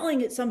be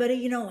yelling at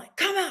somebody, like,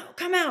 come out,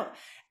 come out.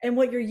 And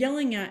what you're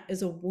yelling at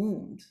is a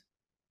wound.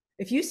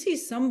 If you see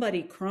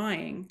somebody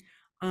crying,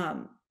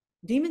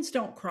 demons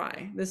don't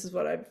cry. This is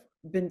what I've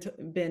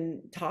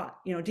been taught.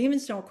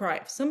 Demons don't cry.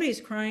 If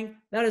somebody's crying,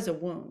 that is a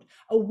wound.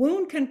 A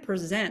wound can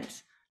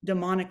present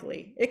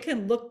demonically. It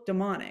can look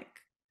demonic.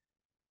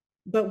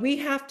 But we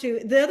have to,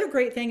 the other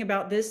great thing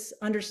about this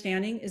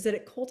understanding is that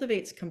it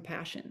cultivates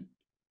compassion.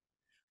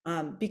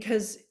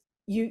 Because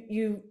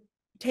you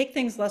take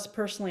things less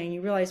personally and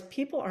you realize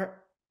people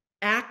are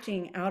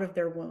acting out of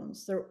their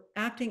wounds. They're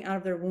acting out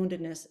of their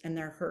woundedness and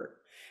their hurt.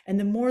 And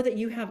the more that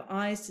you have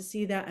eyes to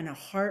see that and a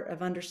heart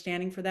of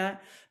understanding for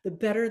that, the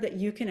better that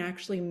you can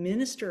actually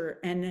minister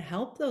and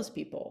help those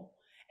people.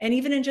 And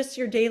even in just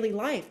your daily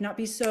life, not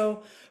be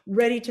so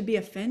ready to be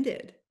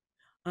offended.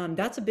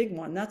 That's a big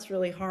one. That's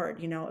really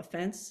hard,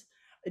 offense.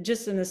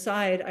 Just an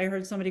aside, I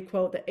heard somebody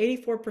quote that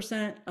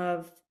 84%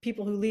 of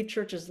people who leave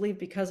churches leave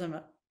because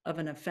of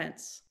an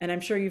offense. And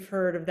I'm sure you've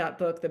heard of that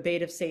book, The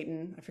Bait of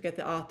Satan. I forget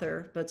the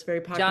author, but it's very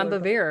popular. John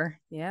Bevere.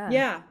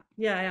 Yeah.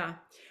 Yeah.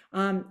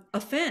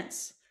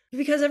 Offense,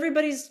 because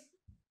everybody's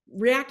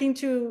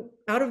reacting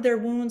out of their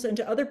wounds and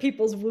to other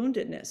people's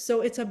woundedness.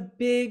 So it's a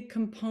big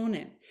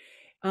component.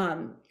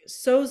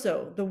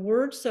 Sozo, the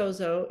word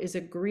sozo is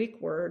a Greek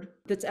word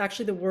that's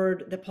actually the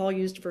word that Paul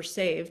used for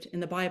saved in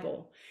the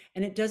Bible.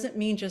 And it doesn't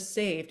mean just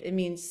saved. It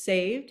means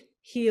saved,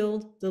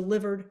 healed,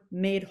 delivered,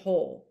 made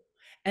whole.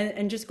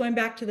 And just going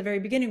back to the very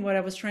beginning, what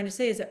I was trying to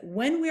say is that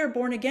when we are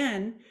born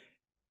again,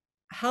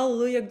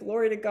 hallelujah,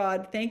 glory to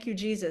God, thank you,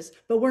 Jesus,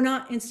 but we're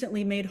not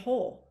instantly made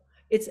whole.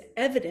 It's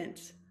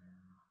evident.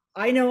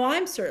 I know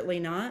I'm certainly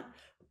not.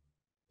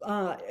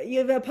 You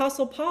have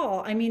Apostle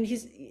Paul. I mean,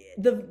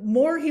 the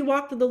more he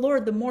walked with the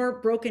Lord, the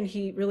more broken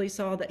he really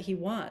saw that he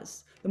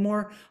was. The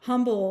more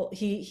humble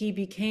he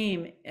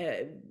became,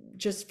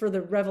 just for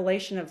the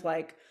revelation of,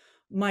 like,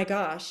 my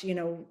gosh,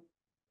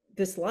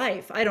 this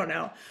life. I don't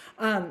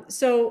know.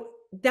 So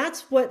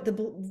that's what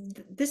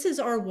this is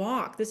our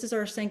walk. This is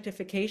our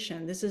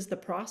sanctification. This is the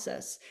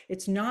process.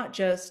 It's not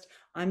just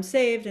I'm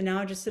saved and now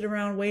I just sit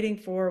around waiting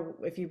for,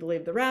 if you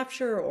believe, the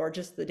rapture, or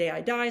just the day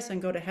I die so I can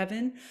go to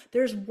heaven.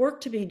 There's work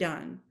to be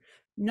done,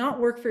 not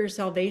work for your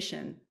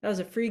salvation. That was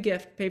a free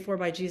gift paid for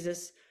by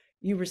Jesus.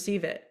 You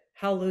receive it.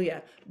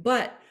 Hallelujah.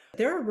 But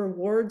there are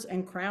rewards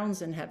and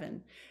crowns in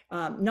heaven.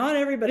 Not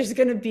everybody's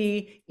going to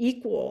be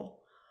equal.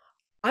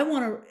 I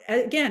want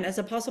to, again, as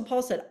Apostle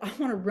Paul said, I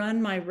want to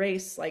run my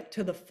race like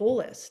to the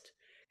fullest.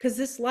 Because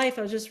this life,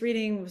 I was just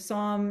reading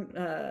Psalm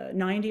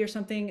 90 or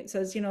something. It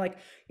says,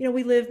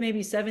 we live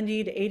maybe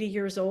 70 to 80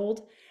 years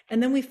old,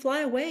 and then we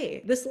fly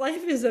away. This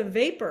life is a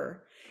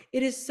vapor.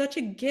 It is such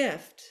a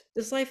gift.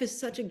 This life is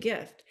such a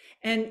gift.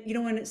 And,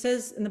 when it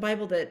says in the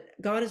Bible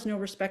that God is no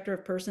respecter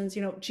of persons,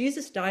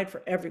 Jesus died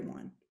for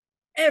everyone.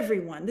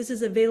 Everyone. This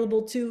is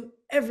available to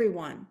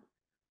everyone.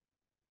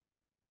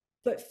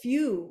 But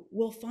few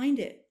will find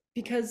it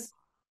because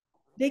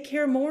they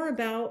care more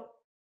about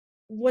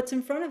what's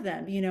in front of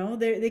them.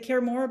 They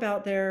care more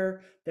about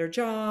their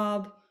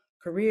job,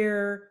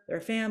 career, their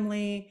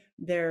family,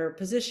 their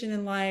position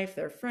in life,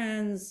 their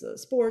friends,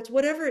 sports,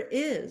 whatever it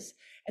is.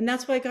 And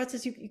that's why God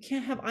says you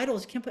can't have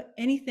idols. You can't put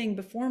anything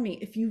before me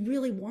if you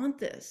really want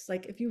this,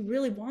 like if you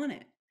really want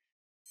it.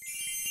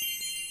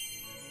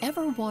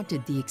 Ever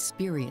wanted the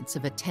experience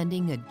of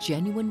attending a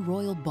genuine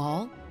royal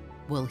ball?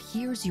 Well,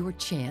 here's your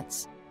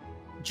chance.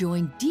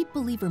 Join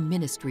DeepBeliever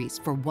Ministries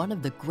for one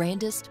of the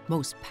grandest,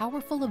 most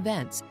powerful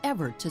events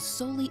ever to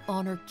solely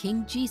honor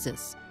King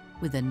Jesus,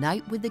 with a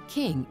night with the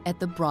King at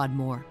the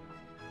Broadmoor.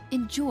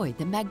 Enjoy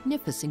the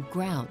magnificent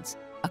grounds,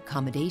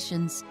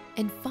 accommodations,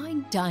 and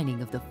fine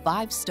dining of the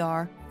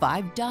 5-star,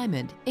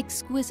 5-diamond,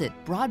 exquisite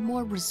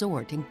Broadmoor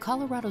Resort in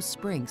Colorado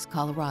Springs,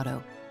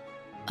 Colorado.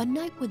 A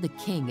night with the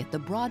King at the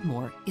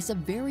Broadmoor is a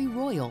very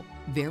royal,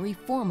 very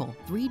formal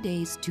 3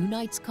 days, 2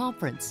 nights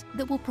conference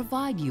that will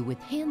provide you with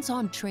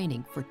hands-on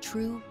training for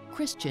true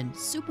Christian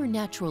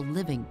supernatural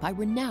living by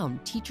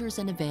renowned teachers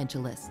and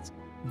evangelists.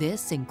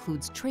 This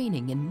includes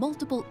training in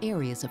multiple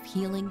areas of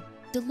healing,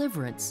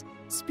 deliverance,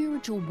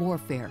 spiritual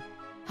warfare,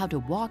 how to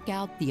walk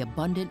out the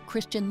abundant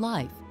Christian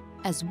life,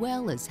 as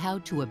well as how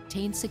to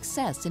obtain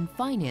success in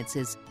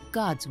finances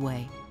God's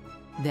way.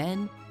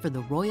 Then, for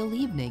the royal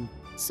evening,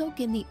 soak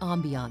in the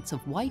ambiance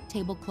of white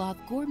tablecloth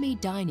gourmet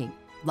dining,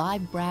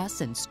 live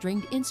brass and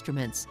stringed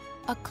instruments,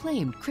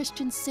 acclaimed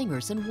Christian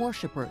singers and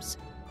worshipers.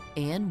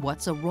 And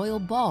what's a royal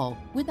ball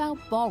without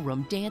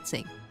ballroom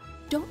dancing?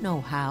 Don't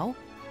know how?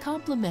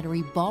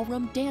 Complimentary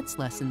ballroom dance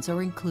lessons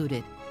are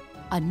included.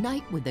 A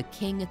night with the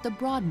King at the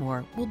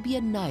Broadmoor will be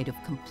a night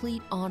of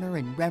complete honor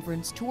and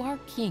reverence to our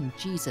King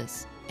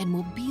Jesus, and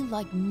will be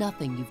like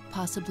nothing you've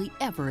possibly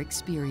ever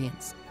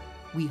experienced.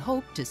 We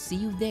hope to see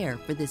you there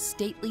for this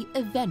stately,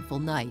 eventful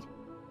night.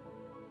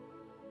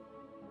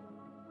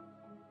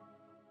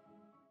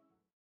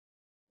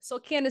 So,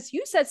 Candice,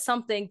 you said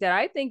something that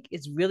I think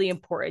is really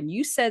important.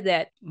 You said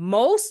that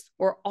most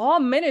or all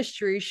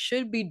ministries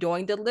should be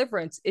doing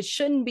deliverance. It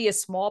shouldn't be a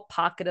small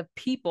pocket of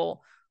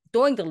people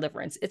doing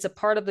deliverance. It's a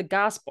part of the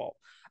gospel.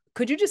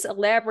 Could you just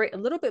elaborate a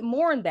little bit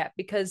more on that?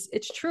 Because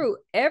it's true,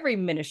 every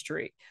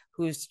ministry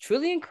who's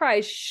truly in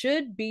Christ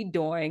should be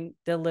doing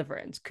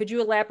deliverance. Could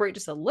you elaborate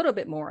just a little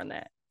bit more on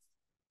that?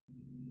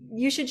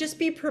 You should just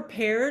be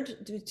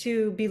prepared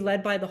to be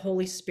led by the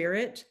Holy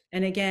Spirit,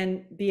 and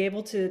again, be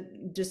able to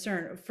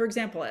discern. For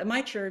example, at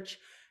my church,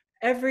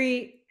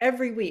 every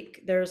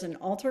week there's an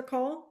altar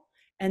call,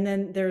 and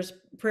then there's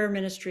prayer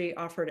ministry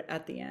offered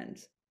at the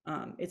end.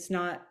 It's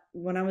not,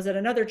 when I was at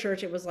another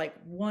church, it was like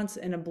once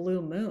in a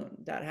blue moon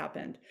that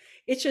happened.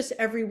 It's just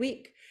every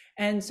week.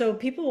 And so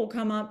people will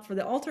come up for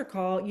the altar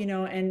call,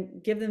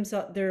 and give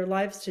their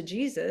lives to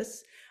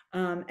Jesus.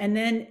 And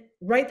then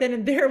right then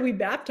and there, we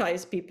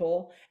baptize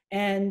people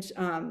and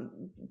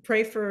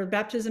pray for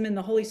baptism in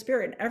the Holy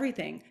Spirit and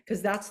everything,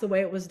 because that's the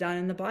way it was done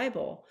in the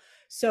Bible.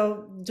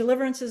 So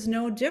deliverance is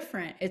no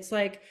different. It's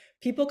like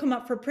people come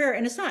up for prayer,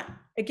 and it's not,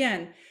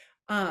 again,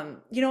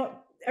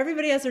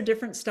 everybody has their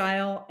different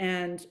style.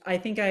 And I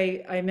think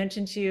I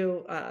mentioned to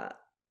you,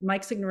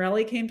 Mike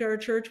Signorelli came to our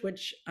church,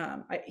 which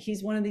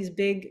he's one of these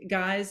big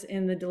guys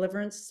in the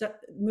deliverance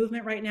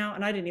movement right now.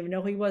 And I didn't even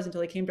know who he was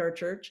until he came to our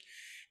church.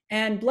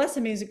 And bless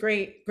him, he's a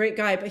great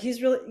guy, but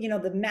he's really,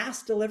 the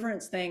mass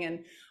deliverance thing.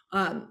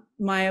 And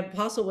my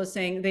apostle was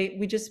saying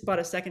we just bought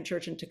a second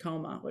church in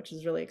Tacoma, which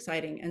is really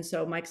exciting. And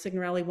so Mike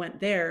Signorelli went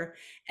there,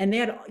 and they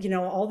had,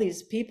 all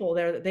these people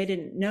there that they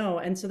didn't know.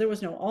 And so there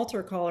was no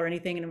altar call or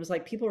anything. And it was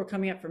like people were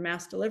coming up for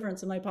mass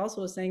deliverance. And my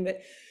apostle was saying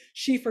that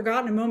she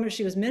forgot in a moment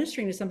she was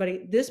ministering to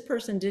somebody, this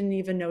person didn't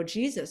even know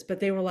Jesus, but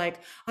they were like,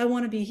 I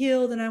want to be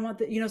healed. And I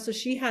want so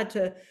she had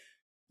to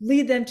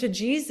lead them to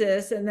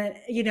Jesus. And then,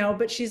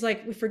 but she's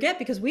like, we forget,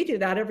 because we do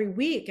that every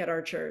week at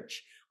our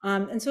church.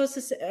 And so it's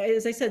just,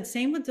 as I said,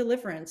 same with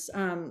deliverance.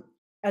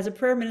 As a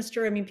prayer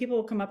minister, people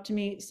will come up to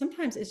me.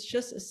 Sometimes it's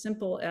just as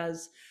simple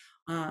as,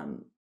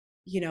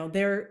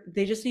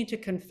 they just need to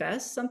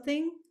confess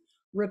something,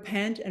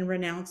 repent and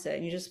renounce it,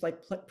 and you just like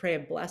pray a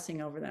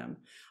blessing over them.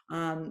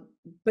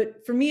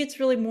 But for me, it's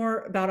really more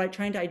about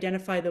trying to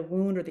identify the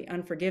wound or the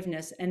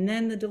unforgiveness, and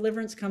then the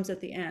deliverance comes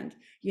at the end.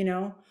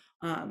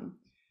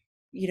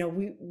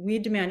 We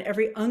demand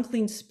every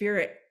unclean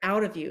spirit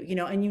out of you,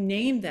 and you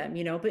name them,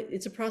 but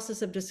it's a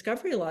process of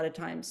discovery a lot of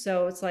times.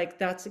 So it's like,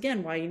 that's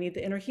again why you need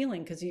the inner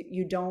healing, because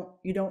you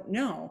don't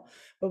know.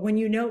 But when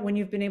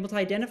you've been able to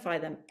identify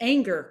them,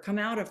 anger, come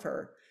out of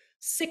her,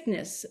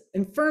 sickness,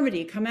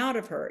 infirmity, come out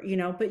of her,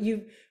 but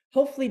you've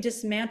hopefully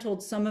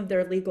dismantled some of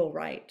their legal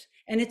right.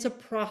 And it's a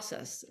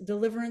process.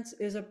 Deliverance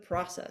is a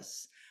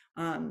process.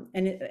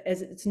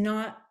 It's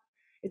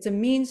a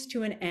means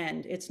to an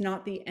end. It's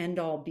not the end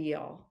all be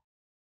all.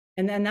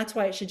 And then that's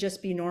why it should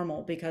just be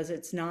normal, because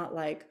it's not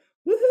like,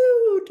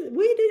 woohoo,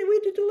 we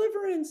did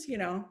deliverance,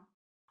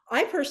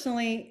 I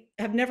personally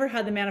have never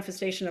had the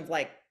manifestation of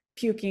like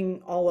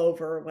puking all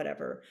over or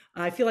whatever.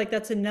 I feel like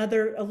that's a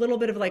little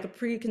bit of like a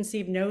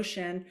preconceived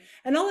notion.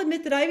 And I'll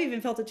admit that I've even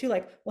felt it too,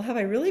 like, well, have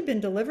I really been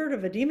delivered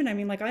of a demon? I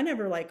mean, like, I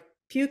never like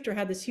puked or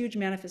had this huge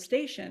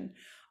manifestation.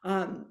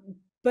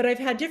 But I've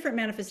had different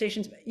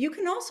manifestations. You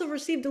can also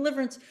receive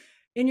deliverance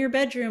in your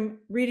bedroom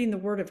reading the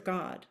Word of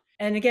God.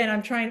 And again,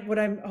 what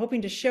I'm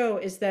hoping to show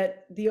is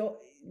that the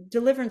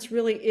deliverance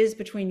really is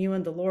between you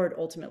and the Lord.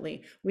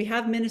 Ultimately, we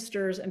have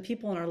ministers and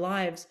people in our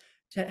lives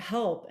to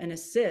help and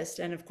assist.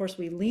 And of course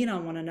we lean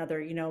on one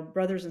another,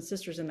 brothers and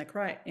sisters in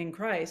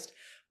Christ,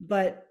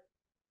 but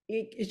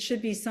it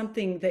should be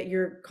something that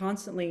you're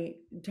constantly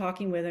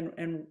talking with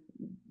and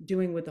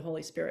doing with the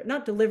Holy Spirit.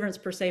 Not deliverance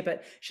per se,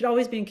 but should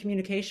always be in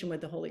communication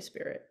with the Holy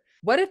Spirit.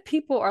 What if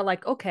people are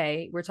like,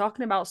 okay, we're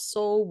talking about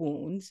soul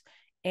wounds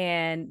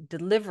and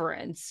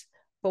deliverance,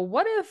 but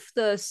what if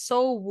the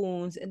soul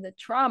wounds and the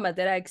trauma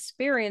that I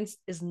experienced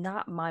is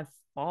not my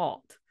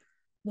fault?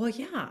 Well,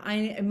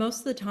 yeah, most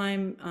of the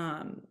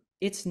time,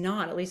 it's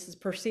not, at least it's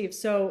perceived.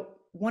 So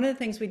one of the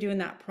things we do in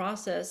that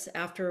process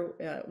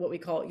after what we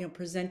call,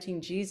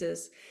 presenting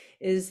Jesus,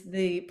 is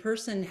the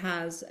person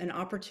has an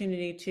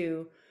opportunity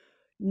to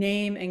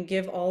name and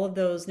give all of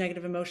those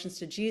negative emotions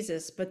to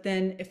Jesus. But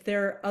then if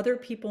there are other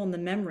people in the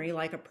memory,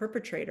 like a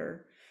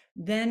perpetrator,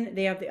 then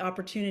they have the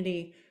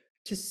opportunity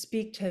to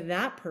speak to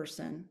that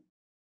person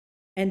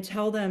and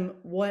tell them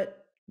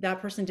what that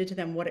person did to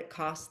them, what it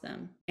cost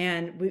them.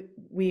 And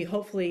we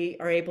hopefully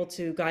are able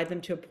to guide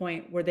them to a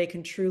point where they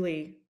can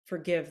truly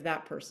forgive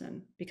that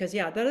person. Because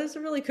that is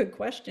a really good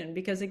question.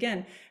 Because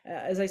again,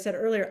 as I said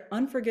earlier,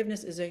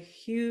 unforgiveness is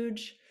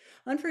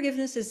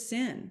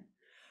sin.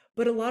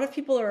 But a lot of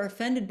people are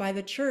offended by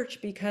the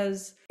church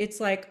because it's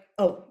like,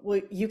 oh,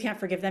 well, you can't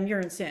forgive them,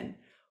 you're in sin.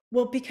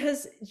 Well,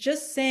 because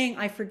just saying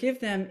I forgive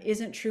them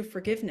isn't true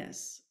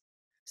forgiveness.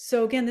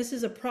 So again, this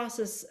is a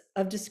process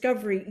of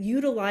discovery,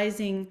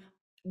 utilizing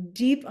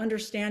deep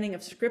understanding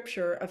of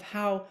Scripture, of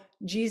how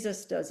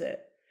Jesus does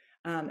it,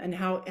 and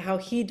how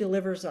he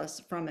delivers us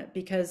from it.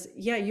 Because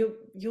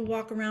you'll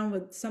walk around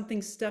with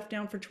something stuffed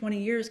down for 20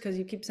 years because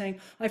you keep saying,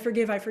 I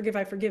forgive,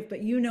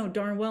 but you know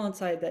darn well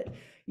inside that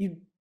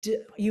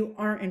you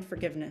aren't in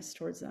forgiveness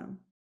towards them.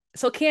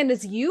 So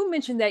Candice, you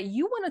mentioned that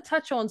you want to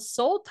touch on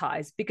soul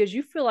ties because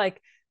you feel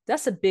like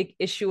that's a big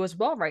issue as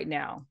well right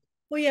now.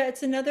 Well, yeah,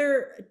 it's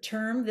another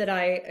term that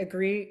I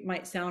agree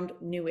might sound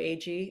new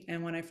agey.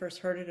 And when I first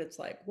heard it, it's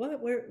like,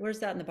 what? Where's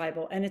that in the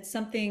Bible? And it's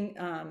something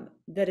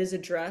that is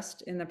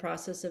addressed in the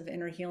process of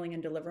inner healing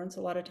and deliverance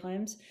a lot of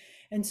times.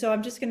 And so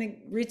I'm just going to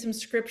read some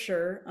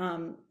scripture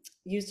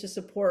used to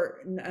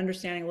support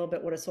understanding a little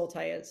bit what a soul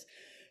tie is.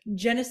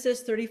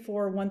 Genesis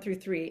 34,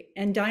 1-3.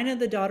 And Dinah,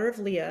 the daughter of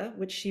Leah,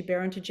 which she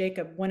bare unto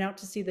Jacob, went out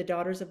to see the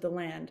daughters of the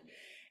land.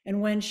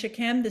 And when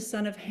Shechem, the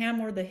son of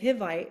Hamor the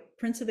Hivite,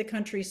 prince of the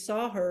country,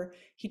 saw her,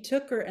 he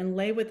took her and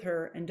lay with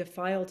her and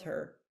defiled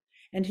her.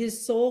 And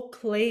his soul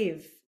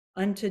clave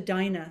unto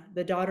Dinah,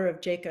 the daughter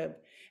of Jacob.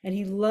 And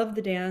he loved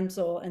the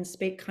damsel and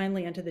spake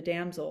kindly unto the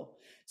damsel.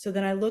 So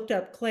then I looked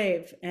up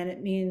clave, and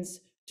it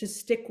means to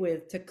stick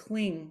with, to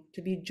cling,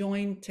 to be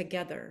joined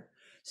together.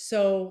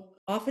 So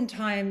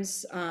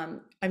oftentimes,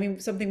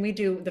 something we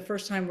do the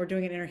first time we're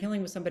doing an inner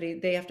healing with somebody,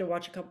 they have to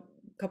watch a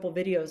couple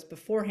videos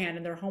beforehand,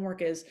 and their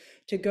homework is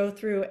to go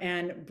through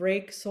and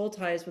break soul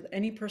ties with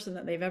any person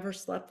that they've ever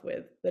slept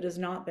with that is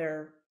not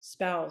their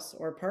spouse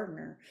or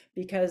partner.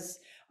 Because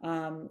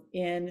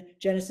in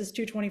Genesis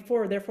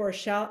 2:24, therefore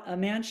a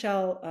man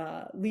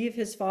shall leave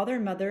his father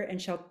and mother and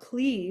shall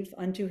cleave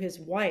unto his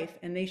wife,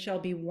 and they shall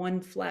be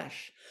one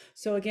flesh.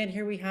 So again,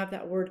 here we have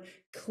that word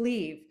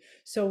cleave.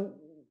 So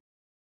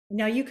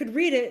now you could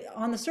read it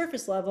on the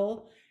surface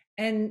level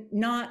and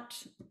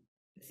not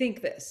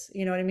think this,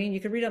 you know what I mean? You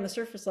could read on the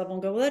surface level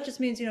and go, well, that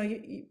just means,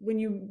 when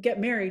you get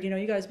married,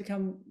 you guys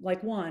become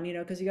like one,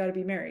 because you got to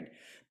be married.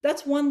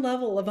 That's one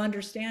level of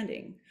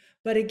understanding.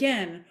 But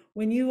again,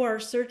 when you are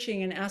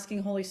searching and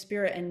asking Holy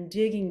Spirit and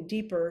digging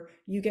deeper,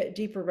 you get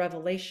deeper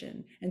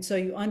revelation. And so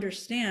you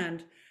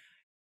understand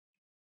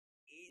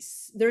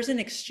there's an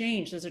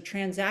exchange, there's a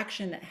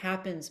transaction that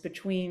happens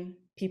between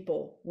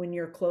people when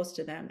you're close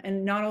to them.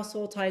 And not all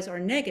soul ties are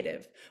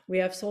negative. We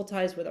have soul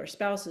ties with our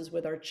spouses,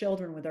 with our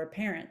children, with our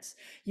parents.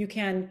 You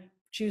can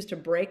choose to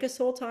break a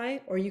soul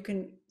tie, or you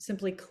can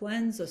simply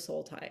cleanse a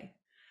soul tie.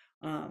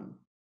 You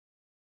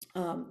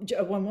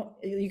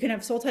can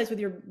have soul ties with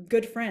your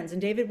good friends.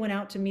 And David went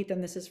out to meet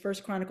them. This is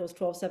 1 Chronicles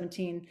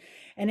 12:17,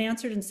 and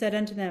answered and said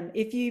unto them,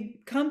 if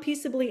ye come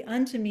peaceably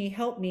unto me,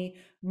 help me,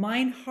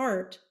 mine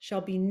heart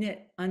shall be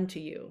knit unto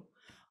you.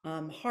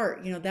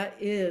 Heart, that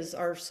is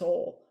our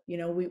soul.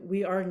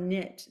 We are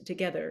knit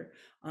together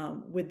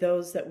with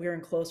those that we're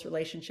in close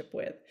relationship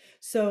with.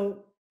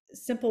 So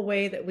simple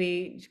way that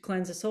we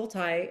cleanse a soul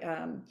tie,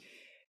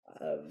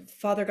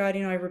 Father God,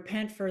 I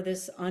repent for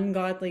this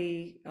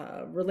ungodly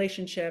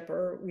relationship,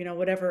 or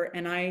whatever,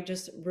 and I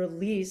just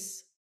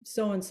release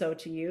so and so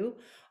to you.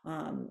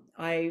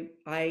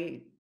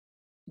 I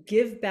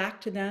give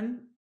back to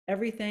them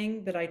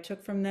everything that I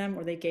took from them,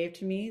 or they gave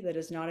to me, that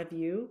is not of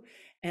you,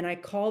 and I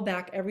call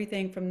back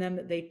everything from them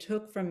that they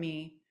took from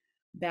me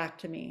back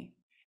to me.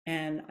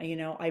 And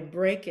I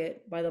break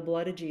it by the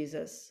blood of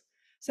Jesus.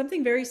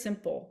 Something very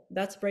simple.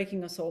 That's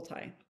breaking a soul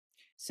tie.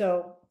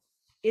 So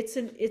it's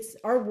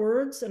our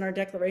words and our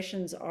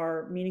declarations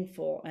are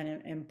meaningful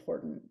and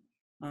important,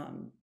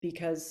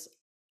 because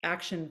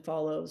action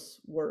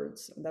follows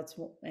words.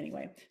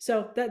 Anyway.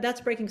 So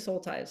that's breaking soul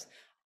ties.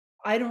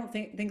 I don't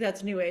think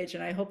that's New Age,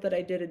 and I hope that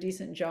I did a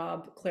decent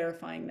job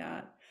clarifying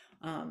that,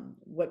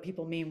 what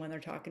people mean when they're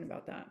talking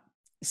about that.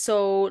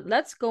 So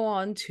let's go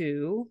on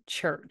to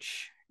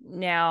church.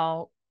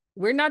 Now,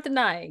 we're not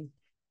denying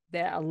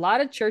that a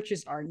lot of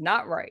churches are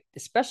not right,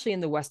 especially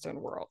in the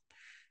Western world.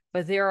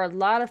 But there are a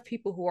lot of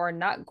people who are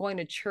not going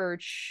to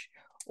church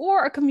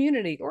or a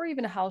community or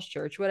even a house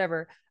church,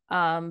 whatever.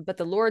 But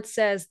the Lord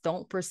says,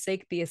 don't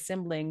forsake the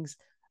assemblings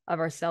of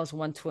ourselves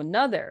one to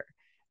another.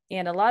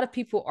 And a lot of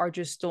people are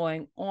just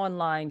doing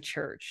online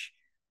church.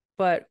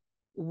 But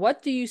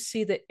what do you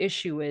see the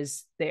issue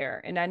is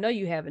there? And I know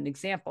you have an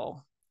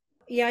example.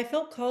 Yeah, I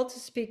felt called to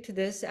speak to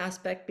this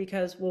aspect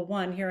because, well,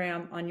 one, here I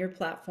am on your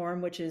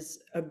platform, which is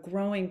a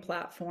growing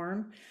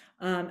platform.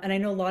 And I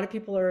know a lot of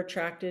people are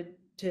attracted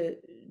to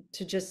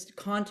just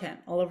content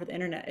all over the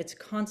internet. It's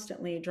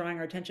constantly drawing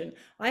our attention.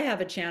 I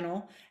have a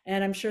channel,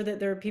 and I'm sure that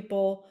there are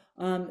people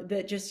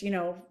that just,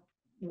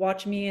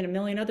 watch me and a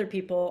million other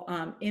people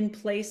in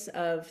place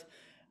of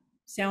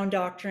sound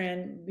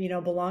doctrine,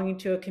 belonging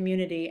to a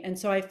community. And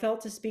so I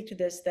felt to speak to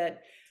this,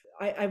 that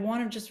I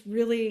want to just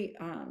really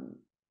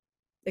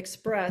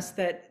express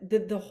that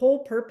the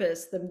whole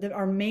purpose,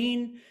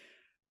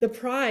 the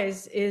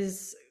prize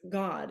is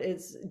God,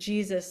 it's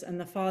Jesus and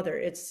the Father.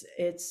 It's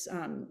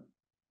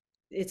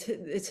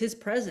his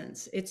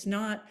presence. It's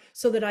not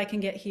so that I can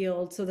get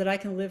healed, so that I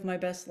can live my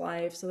best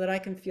life, so that I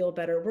can feel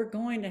better. We're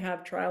going to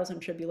have trials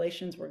and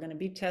tribulations. We're going to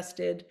be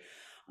tested.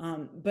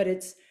 But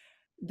it's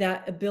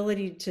that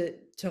ability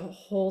to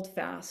hold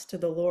fast to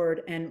the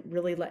Lord and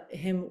really let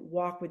him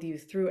walk with you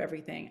through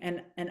everything.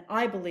 And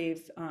I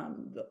believe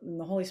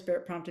the Holy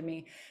Spirit prompted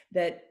me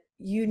that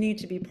you need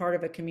to be part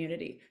of a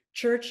community.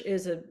 Church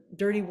is a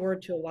dirty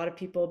word to a lot of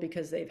people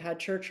because they've had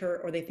church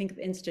hurt, or they think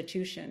the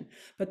institution,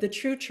 but the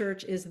true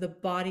church is the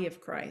body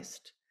of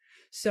Christ.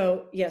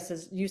 So yes,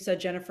 as you said,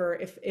 Jennifer,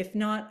 if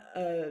not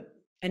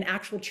an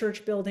actual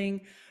church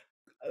building,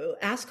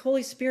 ask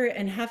Holy Spirit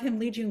and have him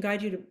lead you and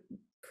guide you to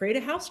create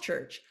a house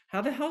church,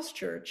 have a house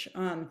church,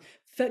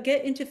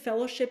 get into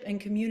fellowship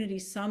and community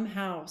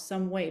somehow,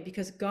 some way,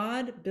 because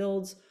God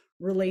builds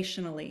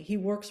relationally. He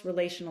works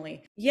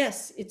relationally.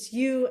 Yes, it's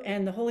you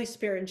and the Holy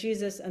Spirit and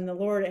Jesus and the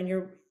Lord,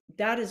 and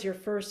that is your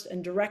first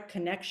and direct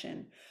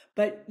connection.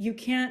 But you're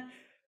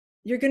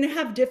going to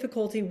have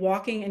difficulty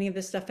walking any of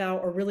this stuff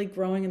out or really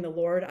growing in the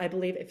Lord, I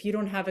believe, if you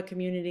don't have a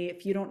community,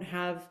 if you don't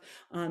have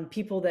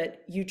people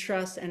that you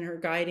trust and are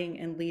guiding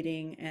and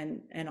leading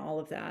and all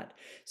of that.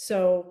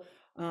 So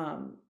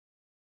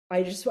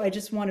I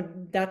just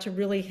wanted that to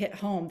really hit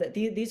home, that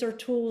these are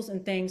tools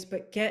and things,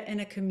 but get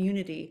in a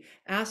community.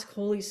 Ask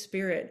Holy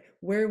Spirit,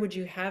 where would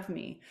you have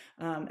me?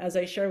 As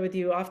I shared with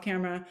you off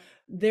camera,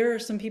 there are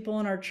some people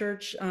in our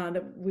church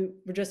that we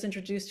were just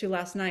introduced to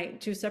last night,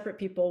 two separate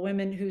people,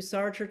 women who saw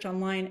our church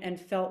online and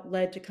felt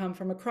led to come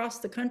from across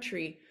the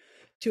country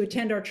to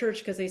attend our church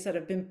because they said,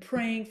 I've been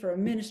praying for a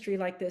ministry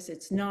like this.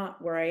 It's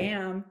not where I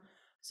am,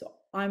 so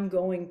I'm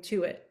going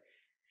to it.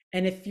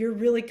 And if you're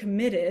really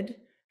committed,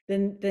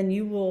 then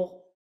you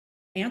will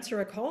answer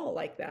a call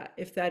like that,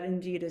 if that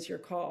indeed is your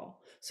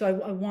call. So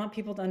I want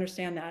people to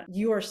understand that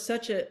you are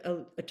such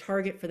a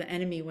target for the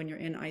enemy when you're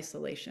in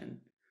isolation,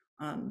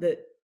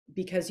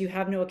 because you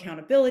have no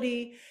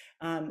accountability.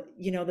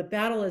 The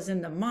battle is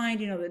in the mind.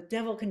 The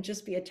devil can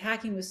just be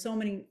attacking with so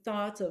many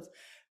thoughts of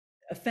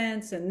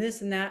offense and this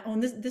and that. Oh,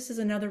 and this is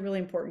another really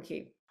important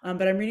key.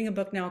 But I'm reading a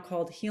book now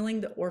called Healing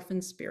the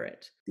Orphan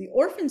Spirit. The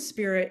orphan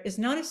spirit is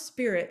not a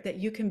spirit that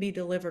you can be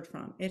delivered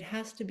from. It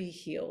has to be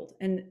healed.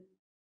 And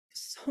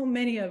so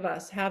many of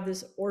us have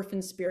this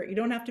orphan spirit. You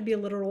don't have to be a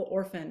literal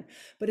orphan,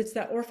 but it's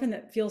that orphan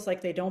that feels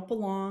like they don't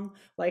belong,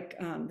 like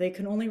they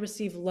can only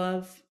receive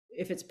love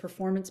if it's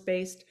performance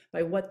based,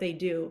 by what they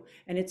do.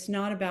 And it's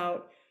not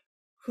about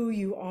who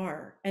you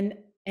are. And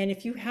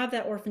if you have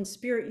that orphan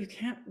spirit, you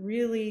can't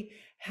really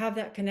have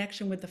that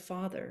connection with the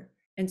Father.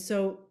 And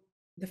so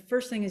the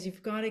first thing is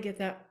you've got to get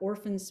that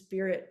orphan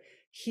spirit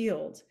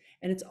healed.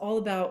 And it's all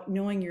about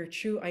knowing your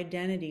true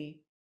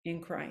identity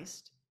in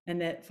Christ,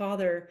 and that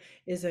Father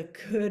is a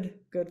good,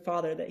 good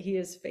Father, that he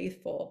is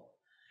faithful.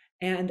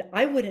 And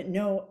I wouldn't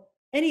know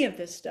any of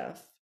this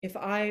stuff if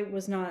I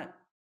was not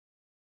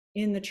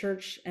in the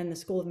church and the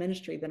school of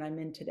ministry that I'm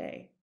in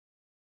today.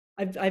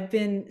 I've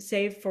been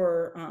saved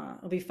for,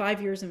 it'll be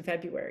 5 years in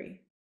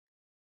February.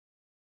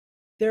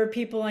 There are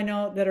people I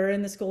know that are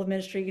in the school of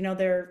ministry,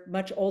 they're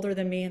much older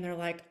than me, and they're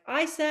like,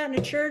 I sat in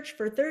a church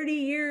for 30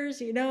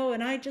 years,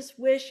 and I just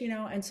wish,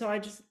 and so I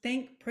just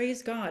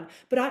praise God.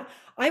 But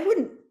I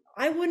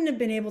wouldn't have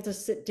been able to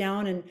sit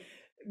down and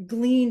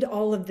gleaned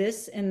all of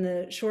this in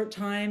the short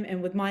time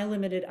and with my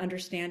limited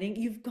understanding.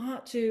 You've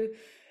got to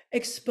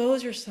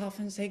expose yourself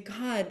and say,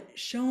 God,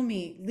 show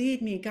me,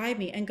 lead me, guide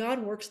me. And God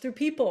works through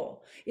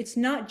people. It's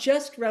not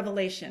just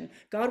revelation.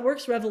 God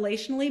works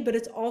revelationally, but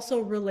it's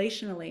also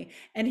relationally.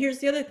 And here's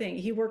the other thing.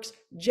 He works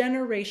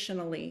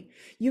generationally.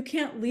 You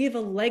can't leave a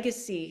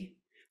legacy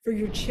for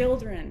your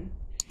children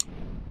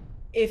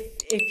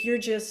if you're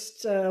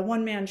just a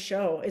one-man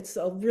show. It's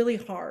really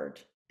hard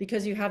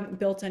because you haven't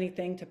built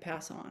anything to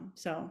pass on.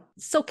 So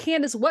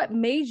Candice, what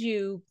made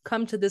you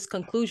come to this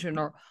conclusion,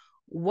 or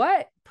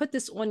what put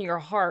this on your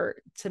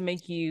heart to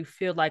make you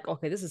feel like,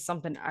 okay, this is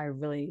something I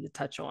really need to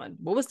touch on?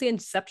 What was the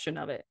inception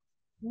of it?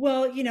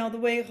 Well, the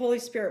way Holy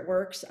Spirit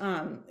works,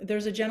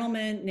 there's a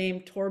gentleman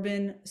named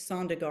Torben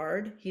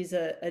Sondergaard. He's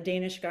a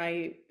Danish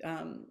guy.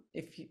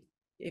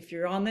 If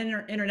you're on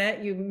the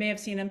internet, you may have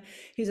seen him.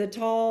 He's a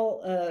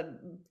tall,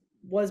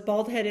 was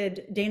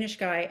bald-headed Danish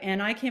guy,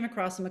 and I came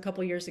across him a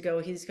couple years ago.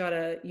 He's got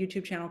a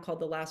YouTube channel called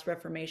The Last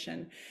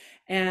Reformation.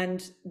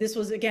 And this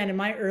was, again, in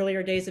my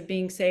earlier days of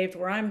being saved,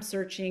 where I'm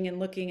searching and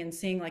looking and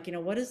seeing, like,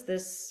 what is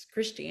this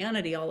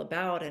Christianity all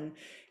about? And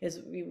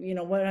is,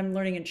 what I'm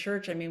learning in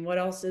church, I mean, what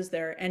else is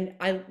there? And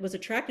I was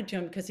attracted to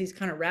him because he's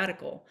kind of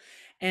radical.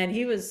 And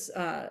he was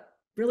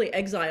really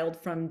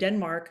exiled from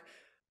Denmark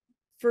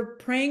for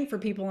praying for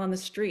people on the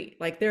street.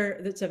 Like,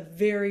 it's a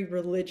very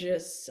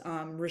religious,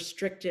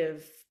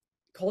 restrictive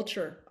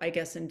culture, I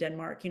guess, in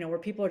Denmark, where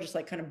people are just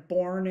like kind of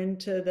born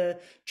into the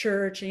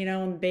church,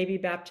 and baby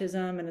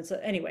baptism. And it's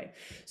anyway,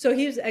 so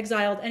he was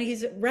exiled, and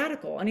he's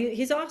radical, and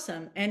he's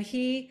awesome. And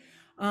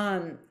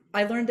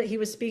I learned that he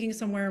was speaking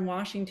somewhere in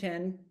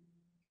Washington.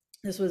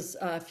 This was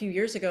a few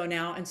years ago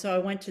now. And so I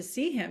went to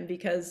see him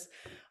because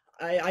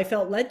I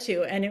felt led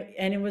to, and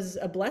it was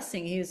a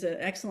blessing. He's an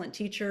excellent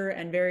teacher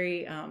and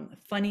very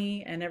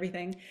funny and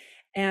everything.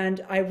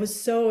 And I was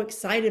so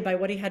excited by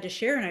what he had to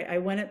share. And I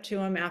went up to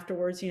him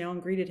afterwards,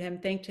 and greeted him,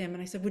 thanked him.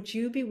 And I said, would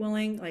you be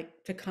willing,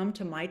 like, to come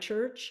to my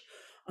church,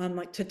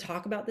 like, to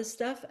talk about this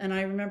stuff? And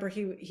I remember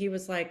he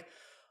was like,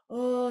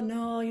 oh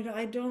no,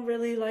 I don't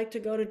really like to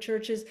go to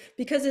churches,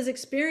 because his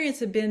experience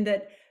had been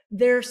that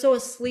they're so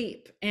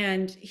asleep.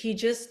 And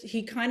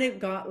he kind of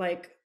got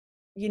like,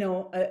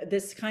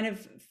 this kind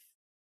of,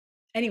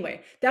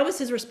 anyway, that was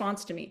his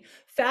response to me.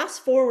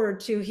 Fast forward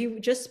to, he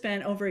just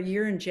spent over a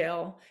year in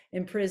jail,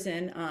 in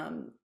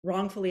prison,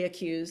 wrongfully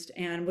accused,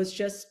 and was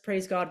just,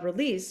 praise God,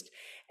 released.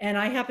 And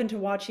I happened to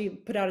watch, he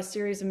put out a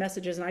series of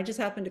messages, and I just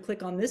happened to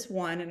click on this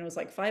one, and it was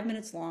like 5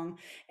 minutes long.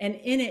 And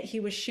in it, he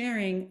was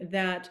sharing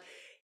that,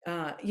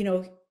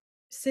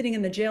 sitting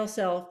in the jail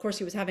cell, of course,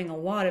 he was having a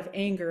lot of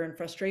anger and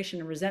frustration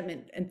and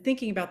resentment, and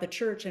thinking about the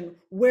church and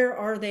where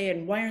are they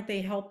and why aren't they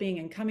helping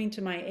and coming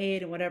to my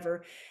aid and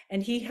whatever.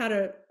 And he had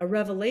a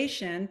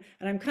revelation,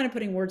 and I'm kind of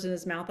putting words in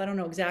his mouth, I don't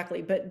know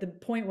exactly, but the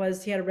point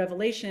was, he had a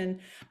revelation,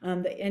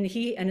 and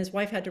he and his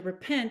wife had to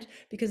repent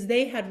because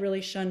they had really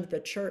shunned the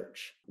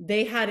church.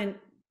 They hadn't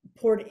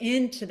poured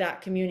into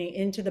that community,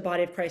 into the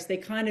body of Christ. They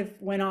kind of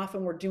went off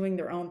and were doing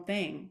their own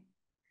thing.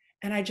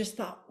 And I just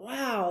thought,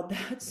 wow,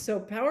 that's so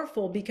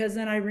powerful, because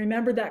then I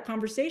remembered that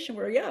conversation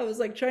where, I was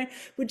like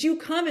would you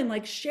come and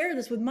like share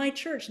this with my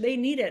church? They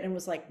need it. And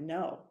was like,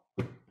 no.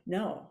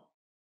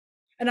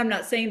 And I'm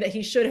not saying that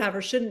he should have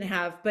or shouldn't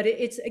have, but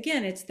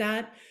it's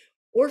that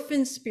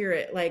orphan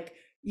spirit. Like,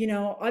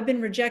 I've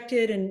been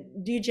rejected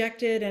and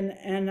dejected,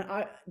 and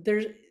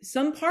there's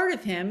some part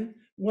of him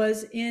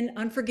was in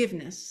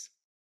unforgiveness.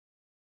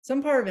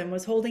 Some part of him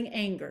was holding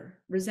anger,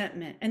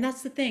 resentment. And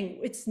that's the thing.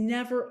 It's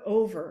never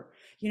over.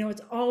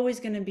 It's always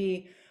going to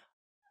be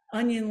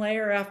onion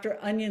layer after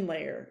onion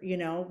layer.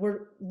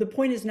 The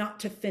point is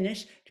not to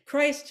finish.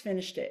 Christ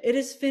finished it. It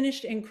is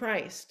finished in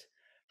Christ.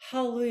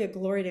 Hallelujah.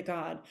 Glory to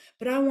God.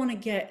 But I want to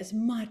get as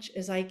much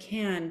as I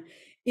can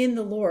in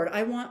the Lord.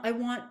 I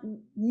want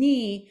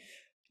me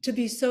to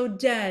be so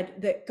dead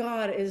that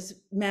God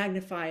is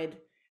magnified,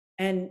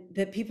 and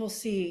that people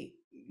see,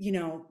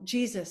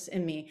 Jesus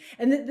in me.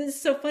 And this is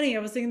so funny.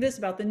 I was thinking this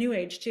about the New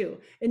Age too.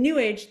 In New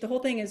Age, the whole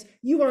thing is,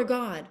 you are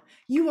God,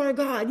 you are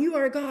God, you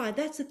are God.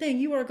 That's the thing,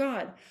 you are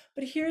God.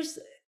 But here's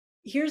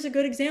a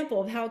good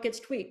example of how it gets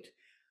tweaked.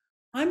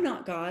 I'm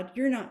not God,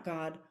 you're not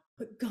God.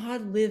 but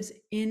God lives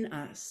in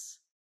us.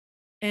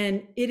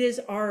 And it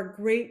is our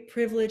great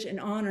privilege and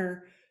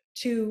honor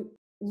to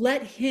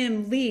let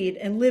him lead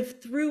and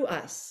live through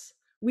us.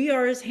 We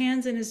are his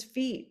hands and his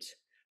feet,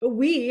 but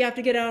we have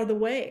to get out of the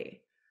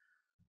way.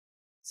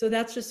 So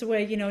that's just the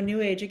way,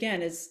 New Age,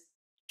 again, is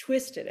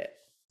twisted it.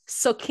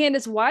 So,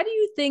 Candice, why do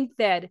you think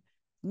that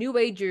New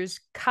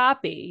Agers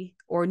copy,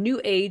 or New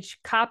Age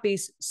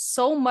copies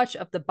so much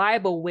of the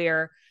Bible,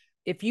 where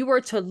if you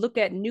were to look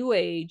at New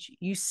Age,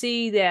 you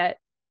see that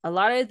a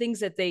lot of the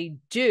things that they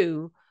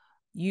do,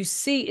 you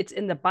see it's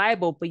in the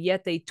Bible, but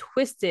yet they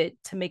twist it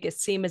to make it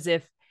seem as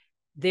if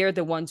they're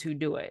the ones who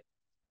do it?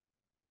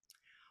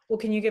 Well,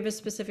 can you give a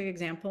specific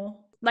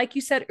example? Like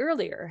you said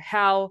earlier,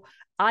 how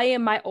I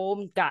am my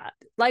own God,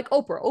 like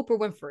Oprah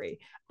Winfrey.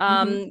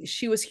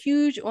 She was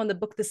huge on the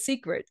book The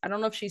Secret. I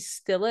don't know if she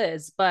still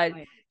is, but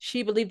Right.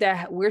 she believed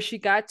that where she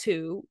got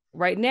to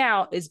right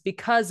now is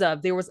because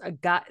of there was a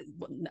God.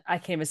 I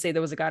can't even say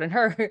there was a God in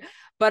her,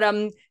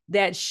 but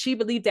that she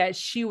believed that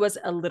she was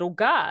a little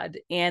God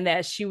and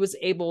that she was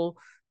able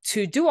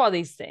to do all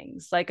these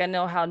things. Like I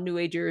know how New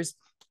Agers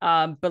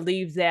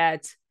believe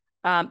that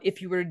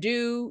if you were to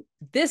do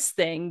this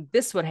thing,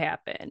 this would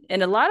happen.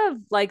 And a lot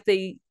of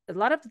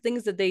the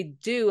things that they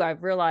do,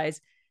 I've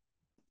realized,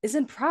 is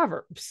in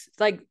Proverbs.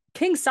 Like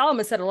King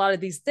Solomon said a lot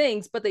of these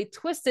things, but they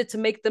twist it to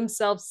make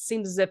themselves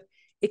seem as if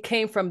it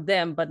came from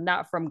them, but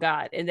not from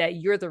God, and that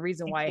you're the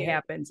reason why it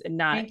happens and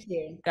not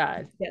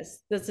God. Yes,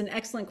 that's an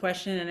excellent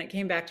question. And it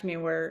came back to me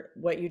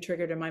what you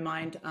triggered in my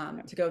mind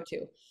to go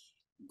to.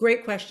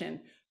 Great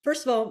question.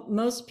 First of all,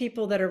 most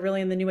people that are really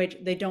in the New Age,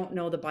 they don't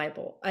know the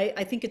Bible.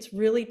 I think it's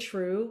really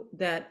true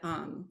that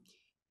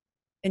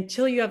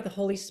until you have the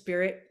Holy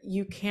Spirit,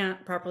 you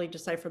can't properly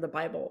decipher the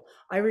Bible.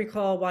 I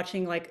recall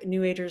watching like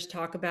New Agers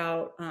talk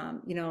about,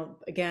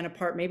 again,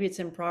 maybe it's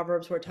in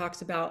Proverbs where it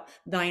talks about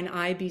thine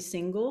eye be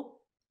single.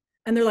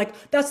 And they're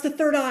like, that's the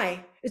third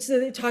eye. It's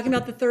talking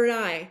about the third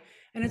eye.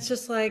 And it's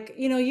just like,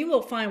 you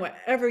will find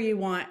whatever you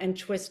want and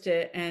twist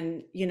it.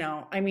 And,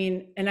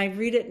 and I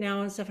read it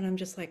now and stuff, and I'm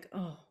just like,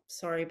 oh,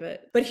 sorry.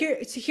 But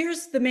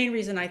here's the main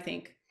reason I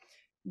think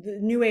the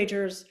New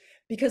Agers,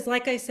 because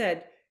like I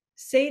said,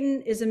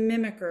 Satan is a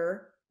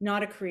mimicker,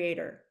 not a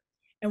creator.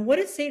 And what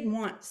did Satan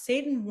want?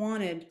 Satan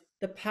wanted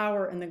the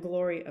power and the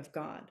glory of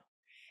God.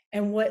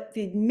 And what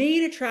the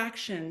main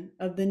attraction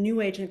of the New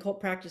Age and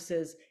occult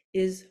practices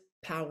is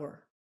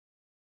power.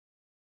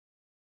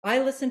 I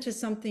listened to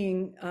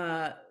something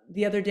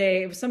the other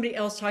day. It was somebody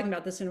else talking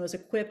about this, and it was a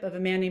quip of a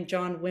man named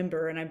John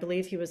Wimber. And I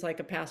believe he was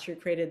like a pastor who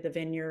created the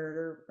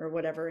Vineyard or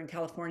whatever in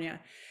California.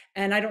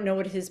 And I don't know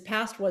what his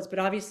past was, but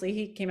obviously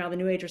he came out of the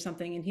New Age or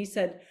something. And he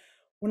said,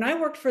 when I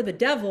worked for the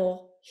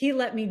devil, he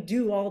let me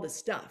do all the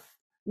stuff.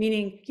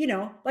 Meaning,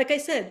 like I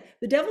said,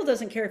 the devil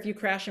doesn't care if you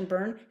crash and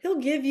burn. He'll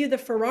give you the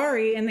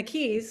Ferrari and the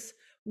keys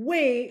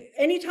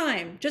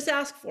anytime. Just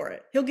ask for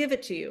it. He'll give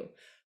it to you.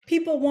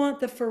 People want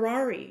the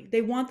Ferrari.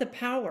 They want the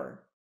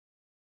power.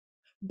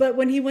 But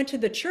when he went to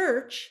the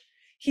church,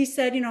 he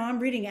said, I'm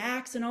reading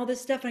Acts and all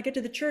this stuff. And I get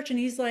to the church and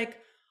he's like,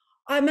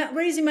 I'm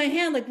raising my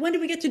hand. Like, when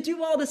do we get to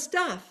do all this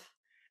stuff?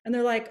 And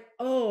they're like,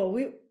 oh,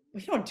 we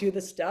don't do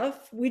the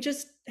stuff. We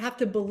just have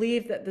to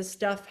believe that the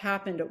stuff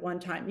happened at one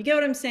time. You get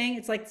what I'm saying?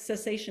 It's like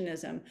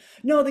cessationism.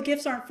 No, the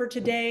gifts aren't for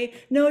today.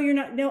 No, you're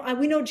not. No,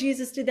 we know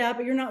Jesus did that,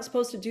 but you're not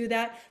supposed to do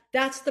that.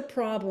 That's the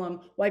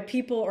problem why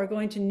people are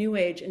going to New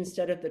Age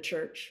instead of the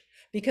church,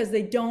 because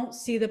they don't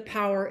see the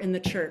power in the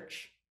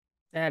church.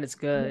 That is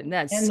good. And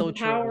that's so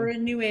true. Power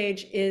in New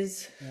Age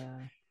is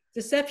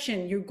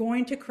deception. You're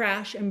going to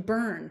crash and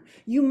burn.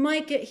 You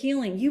might get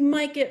healing. You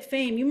might get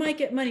fame. You might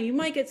get money. You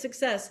might get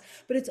success,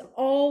 but it's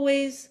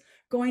always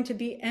going to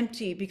be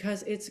empty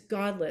because it's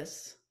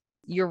godless.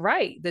 You're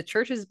right. The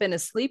church has been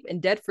asleep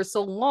and dead for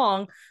so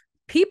long.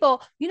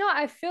 People,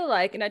 I feel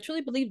like, and I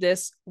truly believe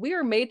this, we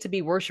are made to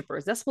be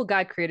worshipers. That's what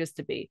God created us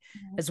to be,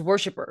 as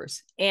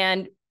worshipers.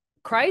 And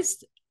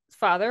Christ,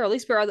 Father, or at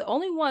least we are the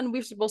only one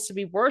we're supposed to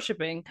be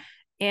worshiping.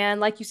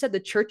 And like you said, the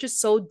church is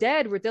so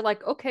dead where they're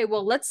like, okay,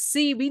 well, let's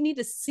see. We need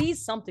to see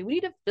something. We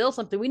need to feel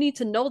something. We need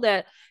to know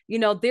that,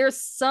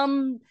 there's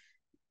some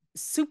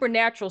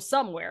supernatural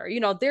somewhere.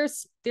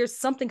 There's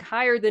something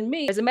higher than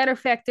me. As a matter of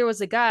fact, there was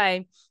a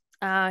guy,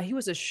 he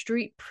was a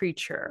street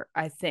preacher,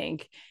 I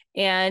think.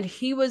 And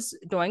he was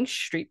doing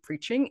street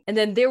preaching. And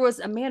then there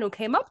was a man who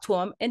came up to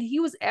him, and he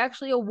was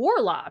actually a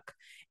warlock.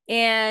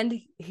 And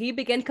he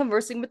began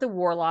conversing with the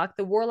warlock.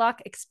 The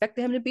warlock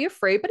expected him to be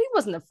afraid, but he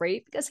wasn't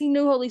afraid because he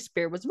knew Holy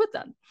Spirit was with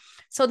him.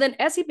 So then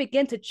as he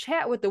began to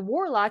chat with the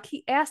warlock,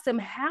 he asked him,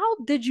 how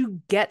did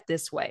you get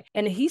this way?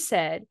 And he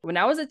said, when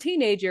I was a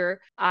teenager,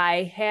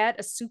 I had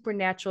a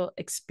supernatural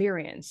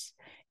experience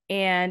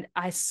and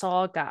I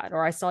saw God,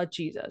 or I saw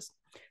Jesus.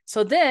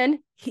 So then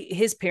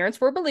his parents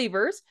were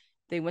believers.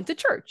 They went to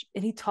church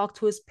and he talked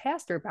to his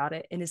pastor about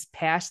it. And his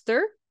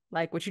pastor,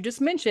 like what you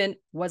just mentioned,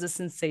 was a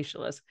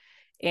sensationalist.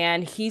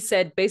 And he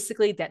said,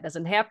 basically, that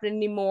doesn't happen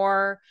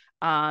anymore.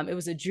 It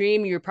was a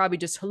dream. You're probably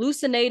just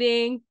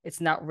hallucinating.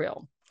 It's not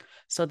real.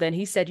 So then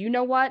he said, you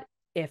know what?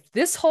 If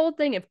this whole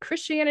thing, if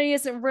Christianity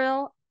isn't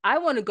real, I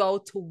want to go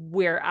to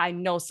where I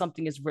know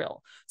something is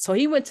real. So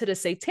he went to the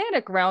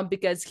satanic realm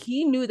because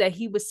he knew that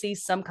he would see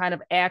some kind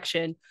of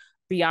action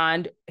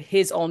beyond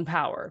his own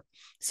power.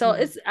 So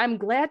I'm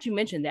glad you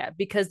mentioned that,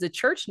 because the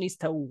church needs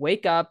to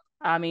wake up.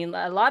 I mean,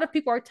 a lot of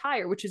people are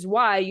tired, which is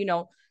why,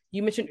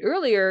 you mentioned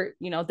earlier,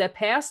 that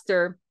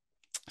pastor,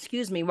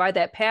 excuse me, why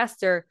that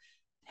pastor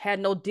had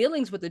no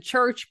dealings with the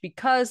church,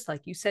 because,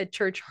 like you said,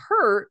 church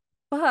hurt,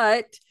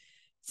 but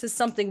this is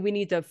something we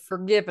need to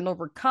forgive and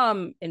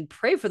overcome, and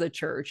pray for the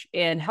church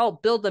and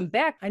help build them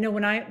back. I know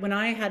when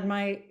I had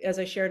my, as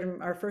I shared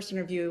in our first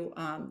interview,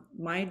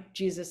 my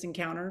Jesus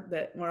encounter,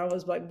 that where I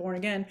was like born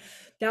again,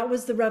 that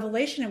was the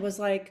revelation. It was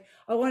like,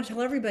 I want to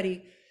tell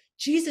everybody,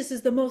 Jesus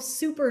is the most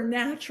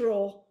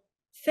supernatural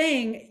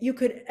thing you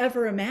could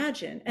ever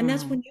imagine. And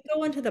that's when you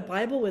go into the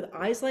Bible with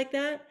eyes like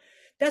that.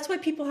 That's why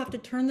people have to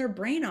turn their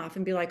brain off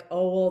and be like,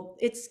 oh, well,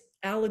 it's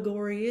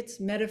allegory, it's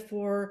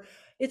metaphor.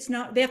 It's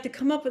not, they have to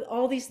come up with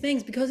all these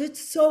things because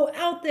it's so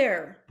out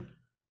there.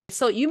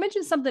 So you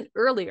mentioned something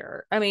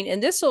earlier. I mean,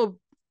 and this will,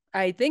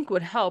 I think,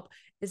 would help,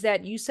 is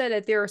that you said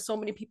that there are so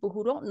many people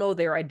who don't know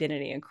their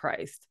identity in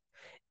Christ.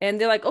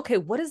 And they're like, okay,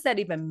 what does that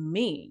even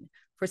mean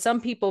for some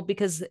people?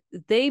 Because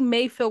they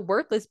may feel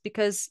worthless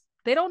because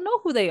they don't know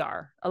who they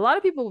are. A lot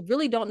of people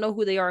really don't know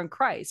who they are in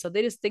Christ. So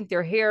they just think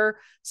they're here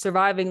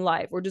surviving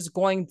life or just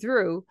going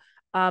through.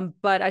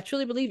 But I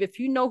truly believe if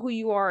you know who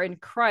you are in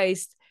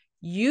Christ,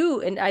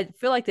 and I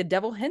feel like the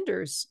devil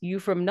hinders you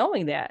from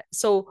knowing that.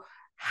 So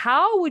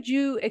how would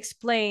you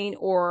explain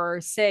or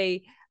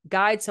say,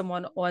 guide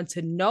someone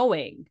onto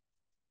knowing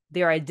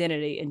their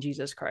identity in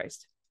Jesus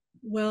Christ?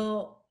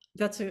 Well,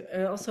 that's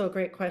also a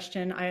great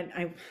question.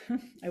 I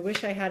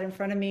wish I had in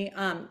front of me.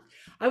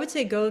 I would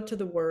say go to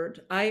the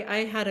Word.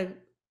 I had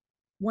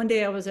one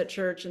day I was at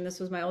church, and this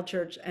was my old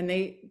church, and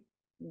they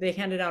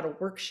handed out a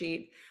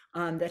worksheet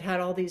that had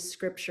all these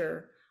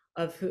scripture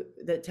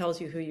that tells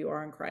you who you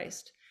are in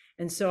Christ.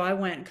 And so I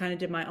went and kind of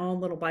did my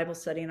own little Bible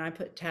study, and I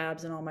put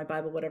tabs in all my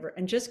Bible, whatever.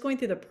 And just going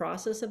through the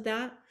process of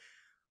that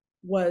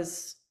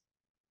was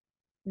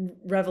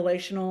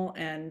revelational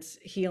and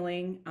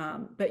healing.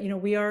 But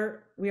we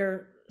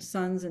are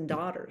sons and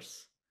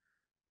daughters.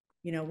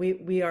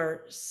 We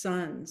are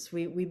sons,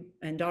 we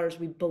and daughters.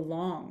 We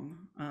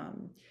belong.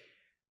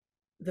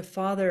 The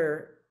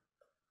Father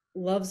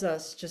loves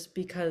us just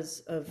because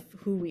of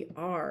who we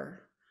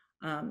are.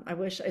 I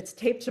wish it's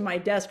taped to my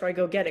desk, or I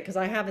go get it, because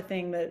I have a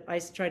thing that I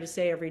try to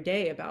say every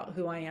day about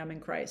who I am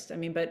in Christ. I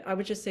mean, but I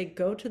would just say,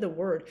 go to the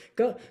Word,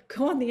 go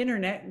on the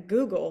internet,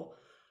 Google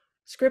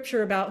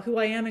scripture about who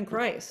I am in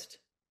Christ,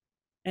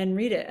 and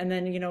read it, and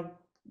then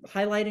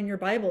highlight in your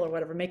Bible or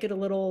whatever, make it a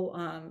little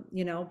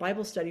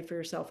Bible study for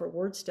yourself, or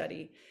word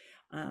study,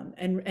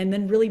 and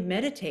then really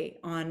meditate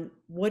on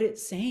what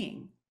it's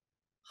saying.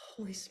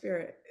 Holy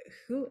Spirit,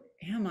 who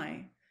am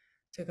I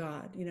to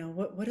God?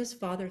 What does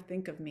Father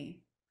think of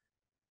me?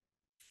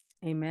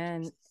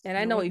 Amen. And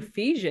I know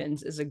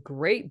Ephesians is a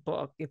great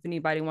book if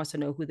anybody wants to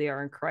know who they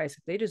are in Christ.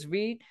 If they just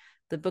read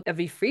the book of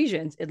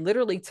Ephesians, it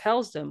literally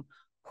tells them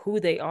who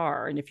they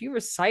are. And if you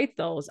recite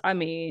those, I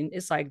mean,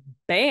 it's like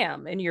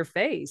bam in your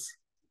face.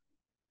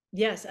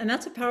 Yes, and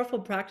that's a powerful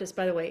practice,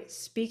 by the way,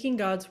 speaking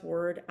God's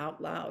word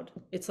out loud.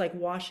 It's like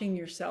washing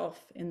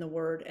yourself in the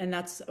word, and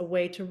that's a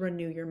way to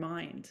renew your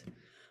mind,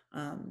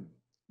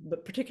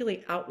 but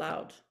particularly out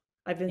loud.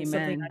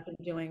 Something I've been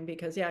doing,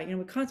 because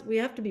we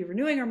have to be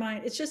renewing our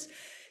mind. It's just,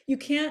 you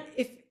can't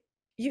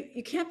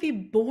be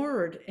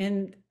bored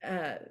in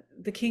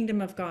the kingdom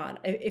of God.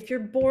 If you're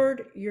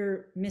bored,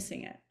 you're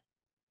missing it.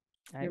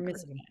 You're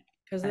missing it,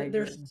 because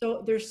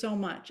there's so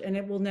much, and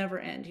it will never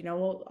end.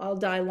 I'll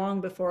die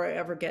long before I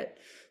ever get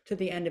to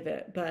the end of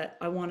it, but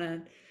I want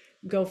to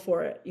go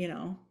for it.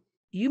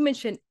 You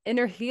mentioned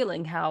inner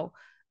healing, how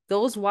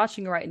those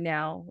watching right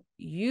now,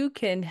 you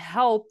can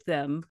help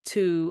them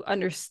to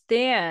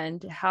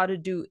understand how to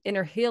do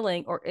inner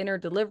healing or inner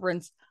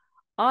deliverance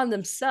on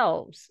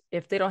themselves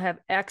if they don't have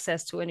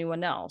access to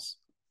anyone else.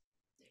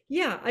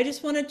 Yeah, I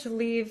just wanted to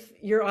leave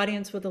your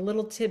audience with a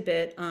little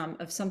tidbit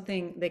of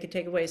something they could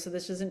take away. So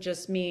this isn't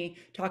just me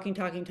talking,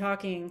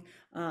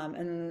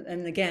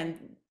 and again,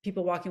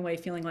 people walking away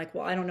feeling like,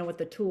 well, I don't know what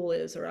the tool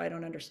is, or I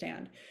don't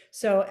understand.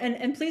 So,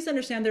 and please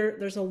understand,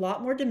 there's a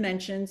lot more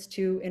dimensions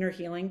to inner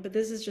healing, but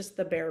this is just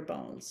the bare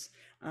bones.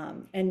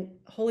 And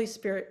Holy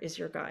Spirit is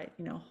your guide.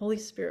 Holy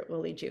Spirit will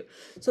lead you.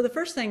 So the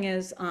first thing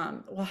is,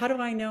 well, how do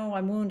I know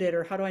I'm wounded,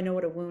 or how do I know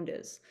what a wound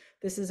is?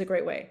 This is a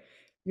great way.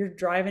 You're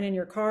driving in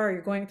your car,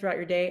 you're going throughout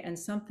your day, and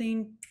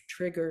something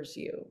triggers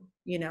you,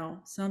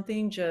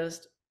 something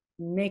just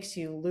makes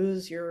you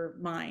lose your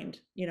mind,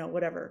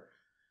 whatever.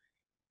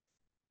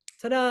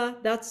 Ta-da,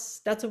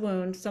 that's a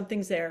wound,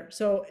 something's there.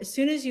 So as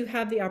soon as you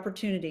have the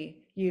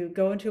opportunity, you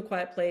go into a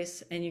quiet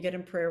place and you get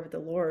in prayer with the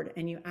Lord,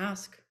 and you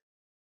ask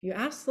the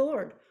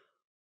Lord,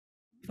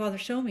 Father,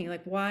 show me,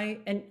 like, why,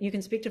 and you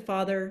can speak to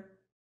Father,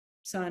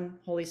 Son,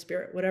 Holy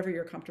Spirit, whatever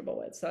you're comfortable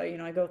with. So,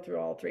 I go through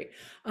all three.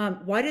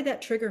 Why did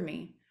that trigger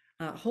me?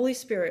 Holy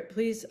Spirit,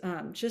 please,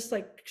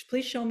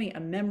 please show me a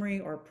memory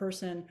or a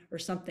person or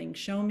something.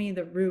 Show me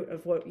the root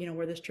of what,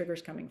 where this trigger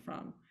is coming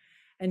from.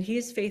 And he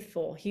is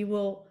faithful.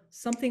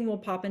 Something will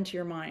pop into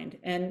your mind.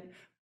 And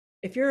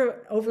if you're an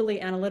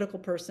overly analytical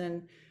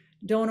person,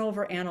 don't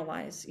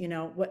overanalyze,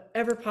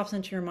 whatever pops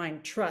into your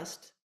mind,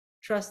 trust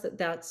that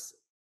that's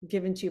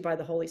given to you by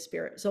the Holy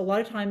Spirit. So a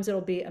lot of times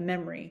it'll be a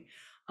memory.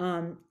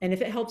 And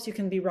if it helps, you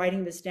can be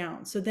writing this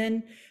down. So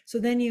then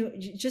you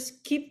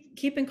just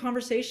keep in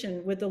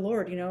conversation with the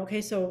Lord,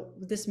 okay, so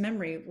this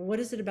memory, what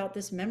is it about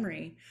this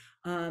memory?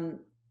 And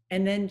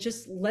then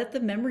just let the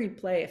memory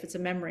play if it's a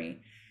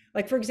memory.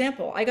 Like, for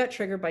example, I got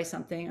triggered by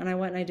something and I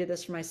went and I did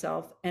this for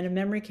myself, and a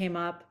memory came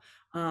up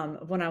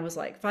when I was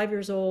like 5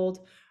 years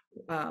old.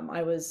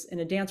 I was in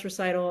a dance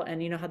recital,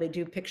 and you know how they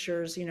do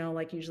pictures,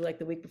 like usually like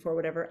the week before,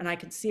 whatever. And I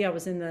could see I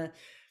was in the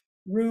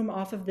room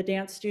off of the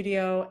dance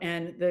studio,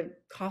 and the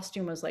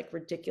costume was like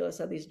ridiculous,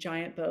 had these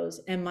giant bows.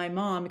 And my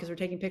mom, because we're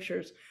taking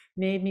pictures,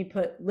 made me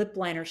put lip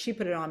liner. She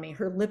put it on me,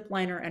 her lip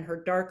liner and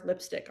her dark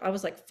lipstick. I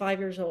was like 5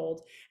 years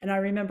old. And I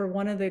remember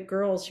one of the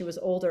girls, she was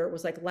older,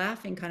 was like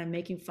laughing, kind of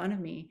making fun of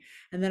me.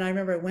 And then I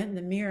remember I went in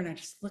the mirror and I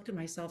just looked at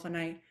myself and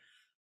I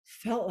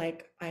felt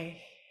like I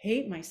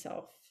hate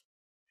myself.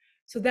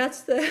 So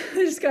that's I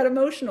just got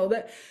emotional.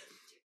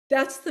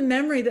 That's the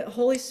memory that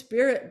Holy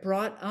Spirit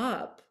brought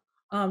up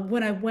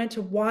when I went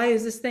to, why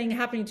is this thing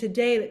happening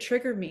today that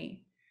triggered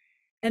me?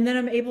 And then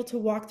I'm able to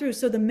walk through.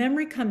 So the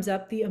memory comes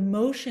up, the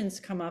emotions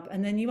come up,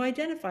 and then you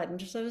identify them.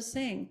 Just as I was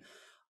saying,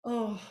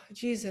 oh,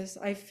 Jesus,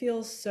 I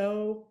feel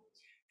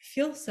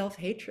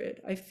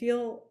self-hatred. I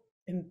feel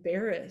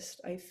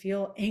embarrassed. I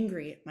feel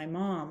angry at my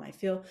mom. I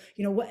feel,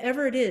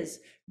 whatever it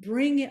is,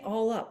 bring it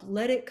all up,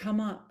 let it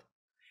come up.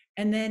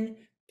 And then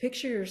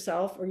picture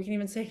yourself, or you can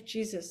even say,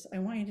 Jesus, I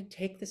want you to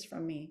take this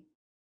from me.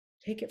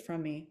 Take it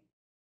from me.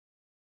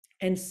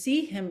 And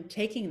see him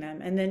taking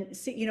them. And then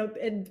see,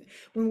 and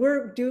when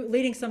we're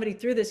leading somebody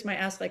through this, you might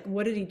ask, like,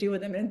 what did he do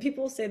with them? And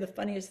people say the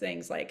funniest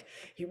things, like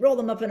he rolled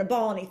them up in a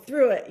ball and he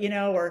threw it,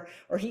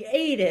 or he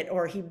ate it,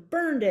 or he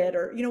burned it,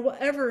 or,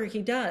 whatever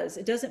he does,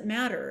 it doesn't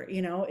matter,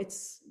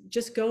 it's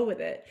just go with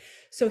it.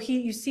 So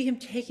you see him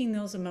taking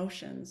those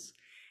emotions,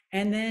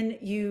 and then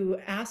you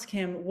ask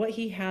him what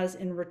he has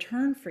in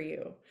return for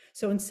you.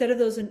 So instead of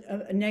those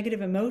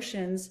negative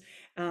emotions,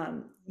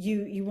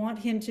 you want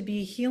him to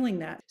be healing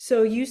that.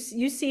 So you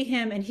see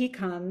him and he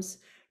comes,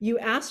 you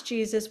ask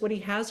Jesus what he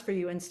has for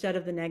you instead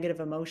of the negative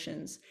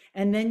emotions.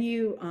 And then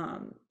you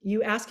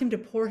ask him to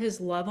pour his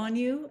love on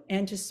you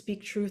and to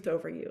speak truth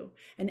over you.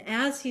 And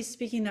as he's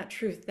speaking that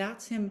truth,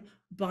 that's him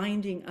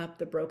binding up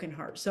the broken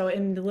heart. So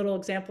in the little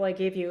example I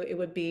gave you, it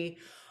would be,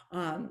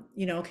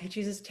 okay,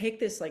 Jesus, take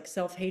this like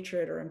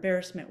self-hatred or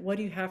embarrassment. What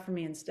do you have for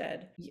me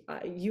instead?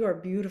 You are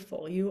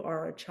beautiful. You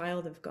are a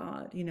child of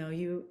God.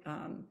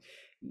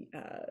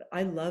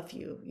 I love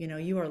you.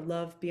 You are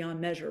loved beyond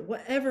measure.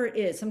 Whatever it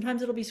is,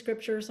 sometimes it'll be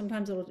scripture.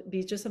 Sometimes it'll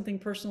be just something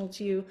personal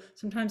to you.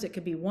 Sometimes it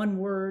could be one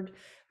word.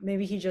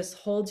 Maybe he just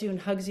holds you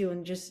and hugs you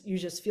and you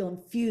just feel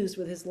infused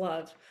with his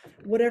love,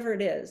 whatever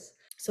it is.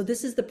 So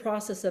this is the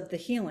process of the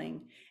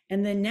healing.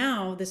 And then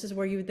now this is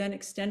where you then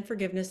extend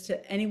forgiveness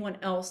to anyone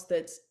else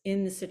that's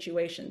in the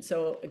situation.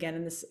 So again,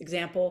 in this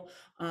example,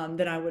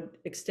 that I would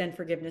extend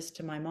forgiveness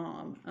to my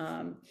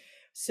mom.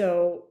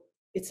 So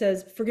it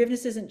says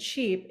forgiveness isn't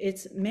cheap,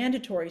 it's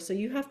mandatory. So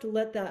you have to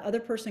let that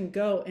other person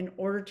go in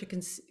order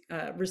to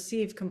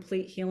receive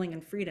complete healing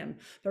and freedom.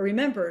 But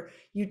remember,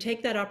 you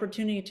take that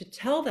opportunity to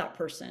tell that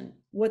person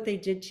what they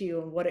did to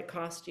you and what it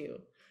cost you.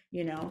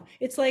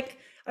 It's like,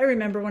 I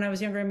remember when I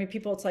was younger,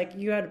 it's like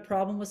you had a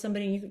problem with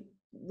somebody and you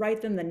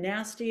write them the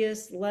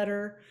nastiest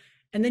letter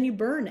and then you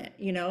burn it.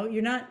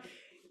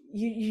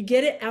 You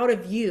get it out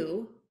of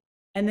you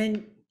and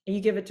then you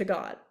give it to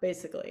God,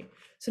 basically.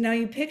 So now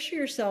you picture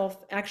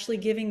yourself actually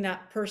giving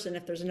that person,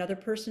 if there's another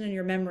person in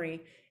your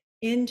memory,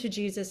 into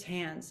Jesus'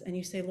 hands, and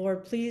you say,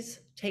 Lord, please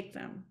take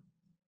them.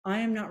 I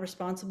am not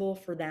responsible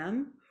for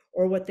them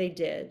or what they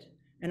did.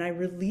 And I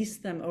release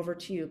them over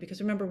to you, because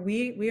remember,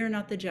 we are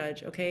not the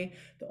judge, okay?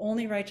 The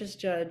only righteous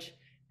judge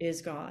is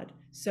God.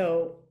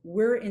 So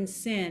we're in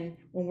sin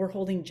when we're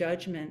holding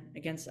judgment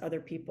against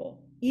other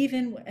people.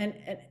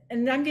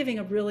 And I'm giving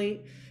a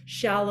really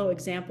shallow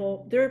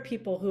example. There are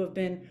people who have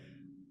been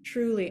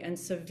truly and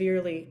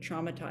severely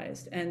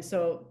traumatized. And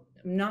so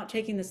I'm not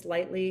taking this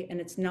lightly, and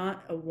it's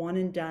not a one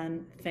and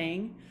done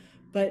thing.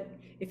 But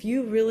if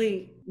you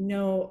really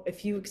know,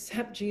 if you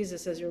accept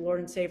Jesus as your Lord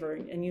and Savior,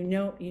 and you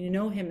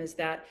know him as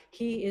that,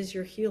 he is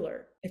your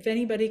healer. If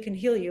anybody can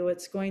heal you,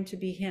 it's going to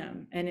be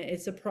him. And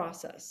it's a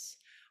process.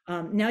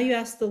 Now you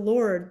ask the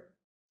Lord,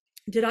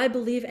 did I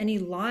believe any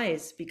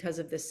lies because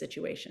of this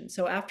situation?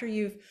 So after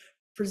you've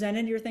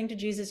presented your thing to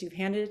Jesus, you've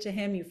handed it to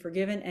him, you've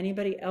forgiven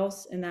anybody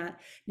else in that,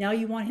 now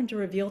you want him to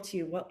reveal to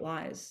you what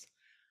lies.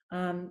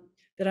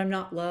 That I'm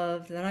not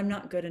loved, that I'm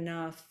not good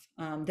enough,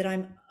 that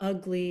I'm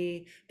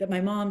ugly, that my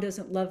mom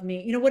doesn't love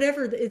me,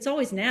 whatever. It's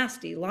always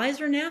nasty.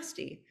 Lies are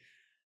nasty.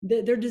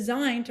 They're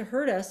designed to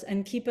hurt us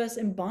and keep us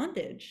in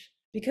bondage,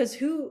 because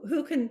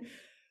who can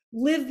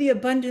live the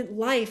abundant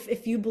life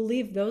if you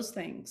believe those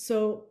things.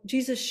 So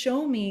Jesus,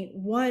 show me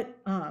what,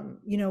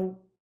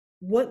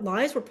 what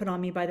lies were put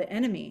on me by the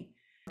enemy.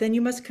 Then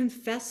you must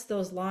confess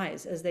those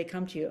lies as they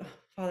come to you.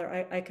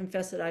 Father, I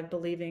confess that I'm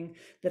believing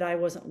that I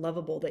wasn't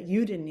lovable, that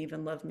you didn't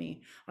even love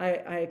me.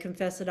 I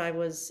confess that I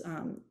was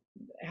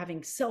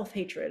having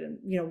self-hatred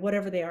and,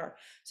 whatever they are.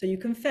 So you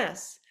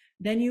confess,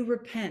 then you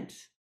repent.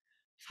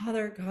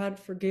 Father God,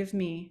 forgive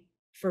me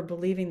for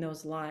believing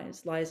those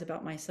lies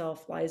about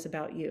myself, lies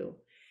about you.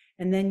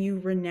 And then you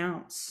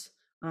renounce.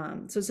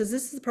 So it says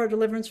this is part of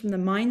deliverance from the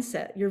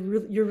mindset. You're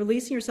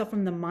releasing yourself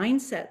from the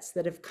mindsets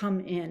that have come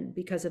in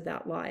because of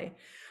that lie.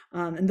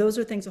 And those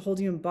are things that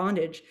hold you in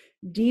bondage.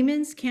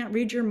 Demons can't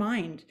read your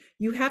mind.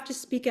 You have to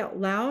speak out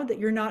loud that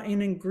you're not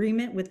in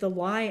agreement with the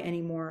lie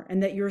anymore,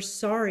 and that you're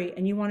sorry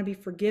and you want to be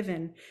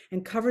forgiven,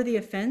 and cover the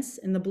offense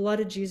in the blood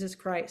of Jesus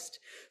Christ.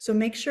 So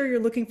make sure you're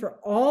looking for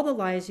all the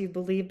lies you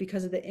believe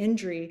because of the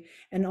injury,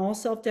 and all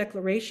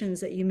self-declarations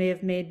that you may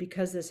have made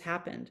because this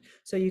happened.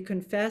 So you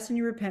confess and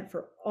you repent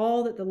for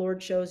all that the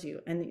Lord shows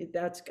you. And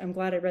I'm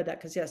glad I read that,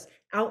 because yes,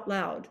 out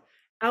loud,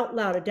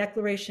 a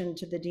declaration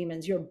to the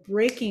demons. You're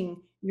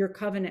breaking your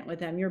covenant with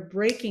them. You're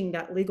breaking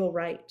that legal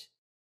right.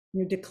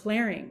 You're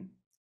declaring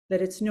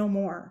that it's no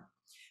more.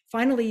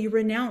 Finally, you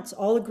renounce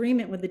all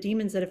agreement with the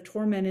demons that have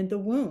tormented the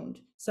wound,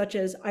 such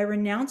as I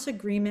renounce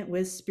agreement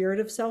with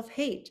spirit of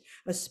self-hate,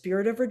 a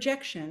spirit of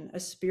rejection, a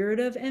spirit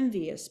of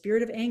envy, a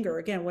spirit of anger.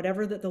 Again,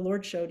 whatever that the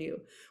Lord showed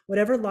you,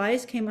 whatever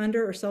lies came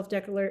under or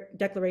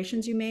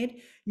self-declarations you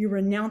made, you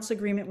renounce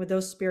agreement with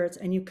those spirits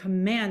and you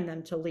command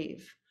them to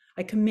leave.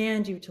 I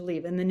command you to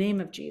leave in the name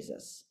of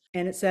Jesus.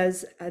 And it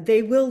says,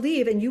 they will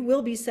leave and you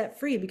will be set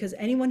free, because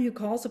anyone who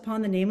calls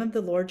upon the name of the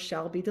Lord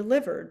shall be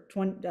delivered.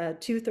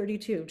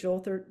 2:32,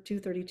 Joel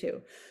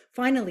 2:32.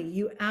 Finally,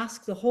 you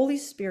ask the Holy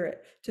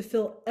Spirit to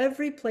fill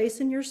every place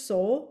in your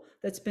soul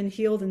that's been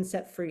healed and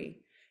set free.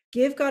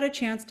 Give God a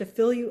chance to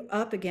fill you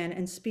up again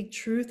and speak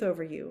truth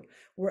over you.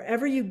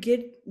 Wherever you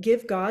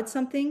give God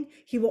something,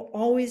 he will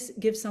always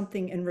give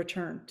something in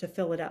return to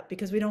fill it up,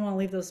 because we don't want to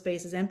leave those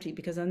spaces empty,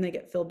 because then they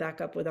get filled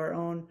back up with our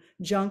own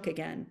junk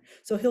again.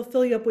 So he'll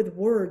fill you up with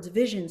words,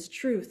 visions,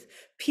 truth,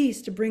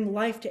 peace, to bring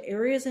life to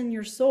areas in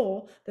your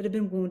soul that have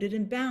been wounded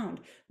and bound.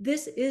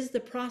 This is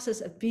the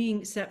process of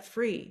being set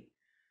free.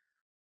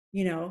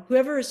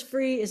 Whoever is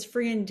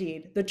free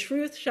indeed. The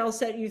truth shall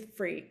set you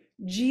free.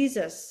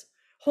 Jesus,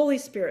 Holy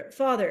Spirit,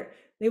 Father,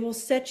 they will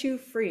set you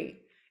free.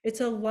 It's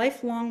a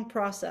lifelong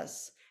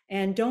process.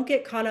 And don't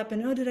get caught up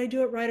in, oh, did I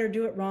do it right or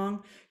do it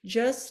wrong?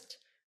 Just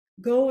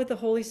go with the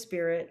Holy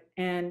Spirit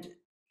and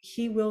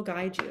he will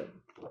guide you.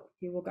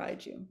 He will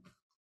guide you.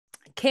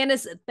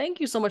 Candice, thank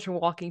you so much for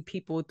walking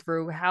people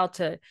through how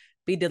to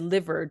be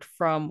delivered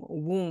from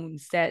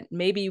wounds that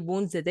they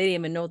didn't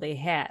even know they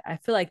had. I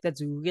feel like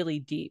that's really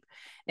deep.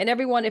 And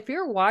everyone, if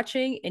you're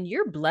watching and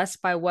you're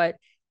blessed by what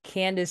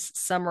Candice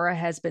Sumera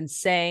has been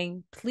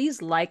saying,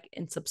 please like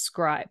and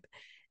subscribe.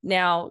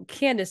 Now,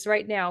 Candice,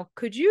 right now,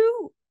 could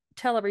you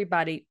tell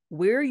everybody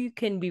where you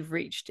can be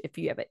reached if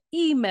you have an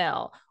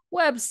email,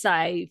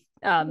 website,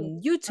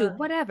 YouTube,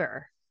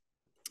 whatever?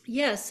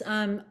 Yes.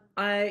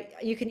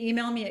 You can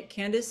email me at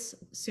Candice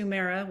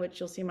Sumera, which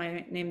you'll see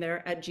my name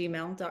there, at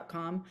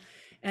gmail.com.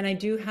 And I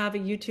do have a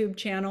YouTube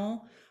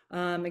channel.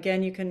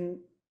 Again, you can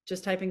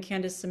just type in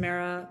Candice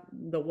Sumera,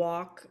 the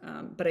walk.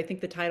 But I think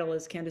the title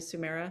is Candice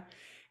Sumera.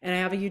 And I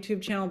have a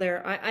YouTube channel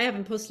there. I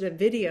haven't posted a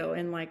video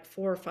in like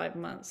 4 or 5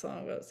 months. So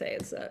I'm going to say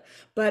it's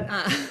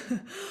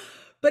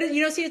but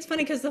see, it's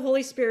funny because the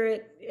Holy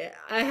Spirit,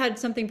 I had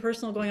something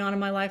personal going on in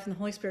my life, and the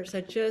Holy Spirit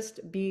said, just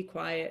be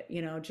quiet,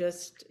 you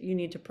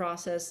need to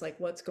process like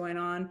what's going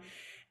on.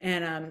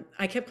 And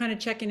I kept kind of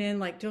checking in,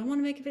 like, do I want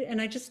to make a video?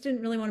 And I just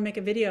didn't really want to make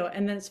a video.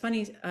 And then it's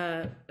funny,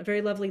 a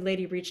very lovely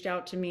lady reached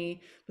out to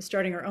me, was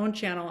starting her own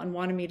channel and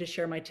wanted me to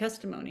share my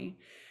testimony.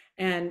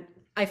 And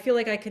I feel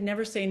like I could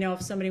never say no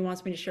if somebody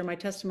wants me to share my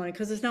testimony,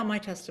 because it's not my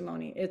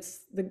testimony.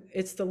 It's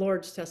the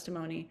Lord's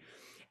testimony.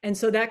 And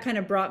so that kind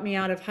of brought me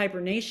out of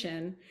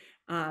hibernation.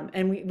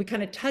 And we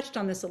kind of touched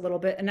on this a little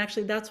bit. And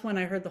actually, that's when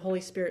I heard the Holy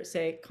Spirit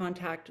say,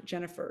 contact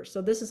Jennifer.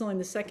 So this is only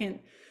the second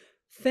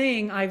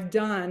thing I've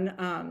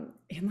done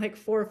in like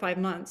 4 or 5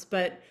 months.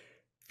 But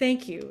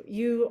thank you.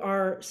 You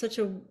are such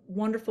a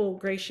wonderful,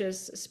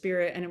 gracious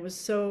spirit. And it was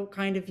so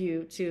kind of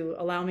you to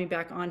allow me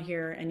back on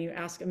here. And you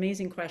ask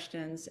amazing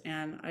questions.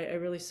 And I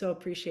really so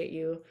appreciate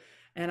you.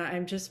 And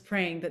I'm just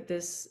praying that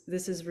this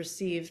is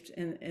received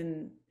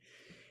in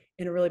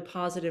a really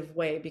positive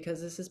way,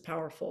 because this is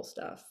powerful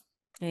stuff.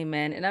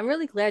 Amen. And I'm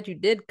really glad you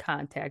did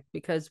contact,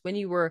 because when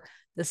you were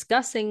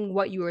discussing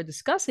what you were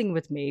discussing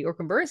with me or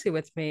conversing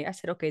with me, I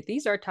said, okay,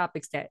 these are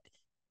topics that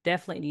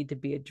definitely need to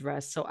be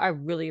addressed. So I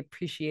really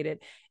appreciate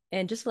it.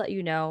 And just to let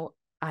you know,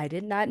 I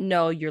did not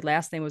know your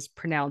last name was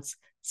pronounced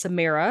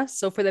Sumera.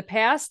 So for the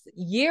past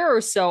year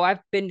or so,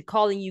 I've been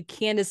calling you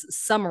Candice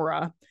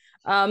Sumera.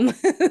 But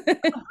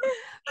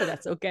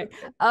that's okay.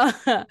 All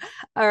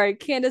right,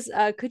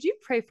 Candice, could you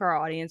pray for our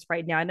audience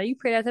right now? I know you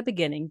prayed at the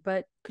beginning,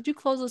 but could you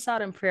close us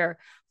out in prayer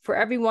for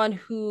everyone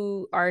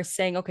who are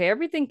saying, okay,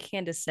 everything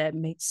Candice said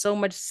makes so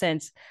much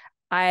sense.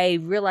 I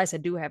realize I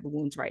do have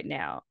wounds right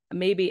now.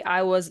 Maybe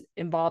I was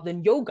involved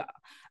in yoga.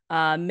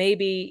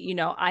 Maybe,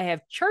 I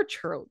have church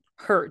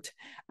hurt.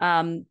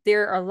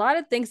 There are a lot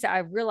of things that I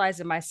realized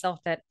in myself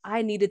that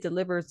I needed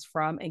deliverance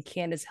from, and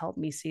Candice helped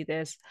me see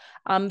this.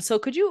 So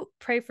could you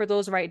pray for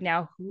those right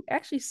now who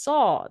actually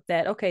saw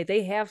that, okay,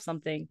 they have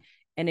something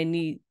and they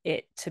need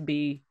it to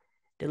be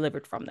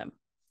delivered from them?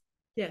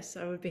 Yes,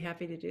 I would be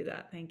happy to do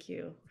that. Thank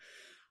you.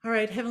 All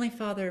right, Heavenly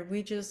Father,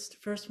 we just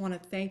first want to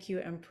thank you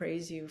and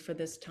praise you for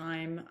this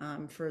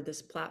time, for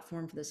this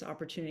platform, for this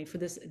opportunity, for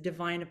this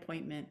divine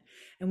appointment.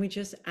 And we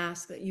just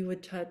ask that you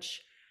would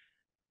touch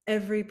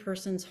every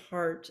person's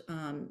heart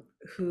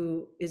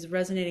who is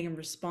resonating and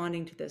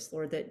responding to this,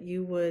 Lord, that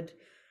you would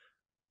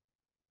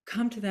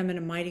come to them in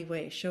a mighty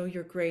way, show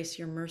your grace,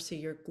 your mercy,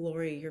 your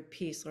glory, your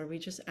peace, Lord. We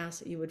just ask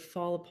that you would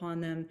fall upon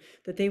them,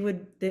 that they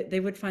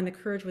would find the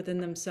courage within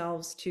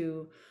themselves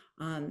to,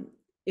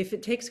 if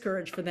it takes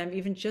courage for them,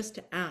 even just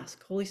to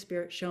ask, Holy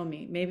Spirit, show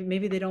me.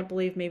 Maybe they don't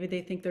believe, maybe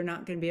they think they're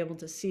not going to be able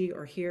to see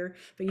or hear,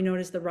 but it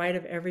is the right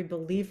of every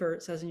believer,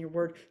 it says in your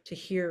word, to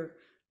hear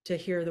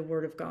the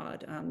word of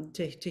God,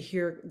 to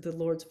hear the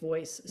Lord's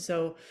voice.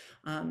 So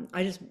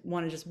I just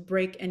want to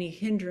break any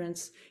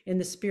hindrance in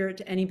the spirit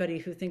to anybody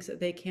who thinks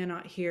that they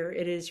cannot hear.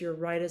 It is your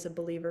right as a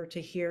believer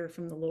to hear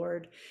from the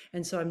Lord.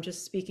 And so I'm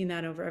just speaking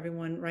that over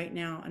everyone right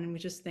now. And we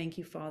just thank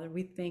you, Father.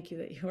 We thank you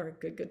that you are a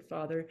good, good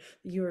Father,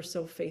 that you are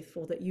so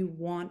faithful, that you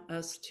want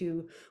us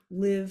to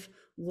live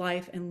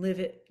life and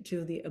live it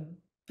to the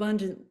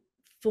abundant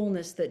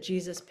fullness that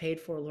Jesus paid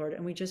for, Lord.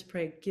 And we just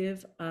pray,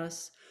 give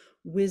us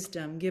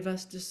wisdom, give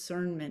us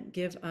discernment,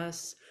 give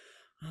us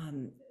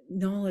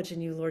knowledge in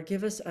you, Lord.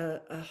 Give us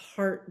a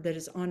heart that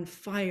is on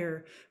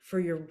fire for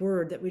your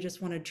word, that we just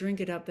want to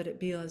drink it up, that it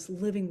be as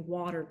living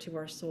water to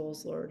our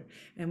souls, Lord.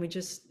 And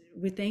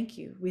we thank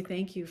you. We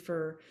thank you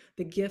for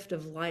the gift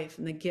of life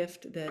and the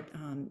gift that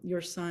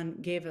your son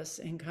gave us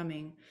in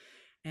coming.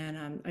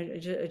 And I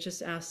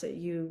just ask that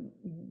you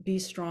be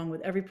strong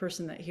with every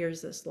person that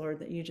hears this, Lord,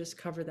 that you just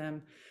cover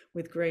them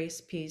with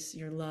grace, peace,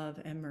 your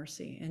love, and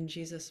mercy. In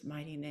Jesus'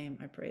 mighty name,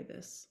 I pray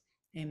this.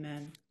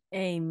 Amen.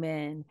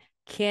 Amen.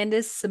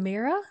 Candice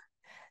Sumera,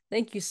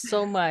 thank you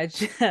so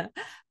much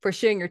for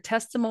sharing your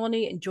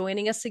testimony and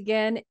joining us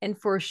again, and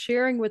for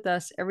sharing with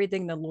us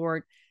everything the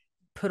Lord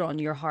put on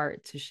your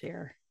heart to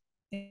share.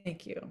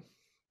 Thank you.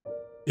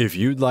 If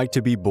you'd like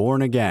to be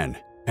born again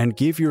and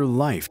give your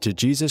life to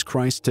Jesus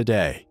Christ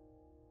today,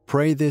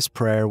 pray this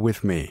prayer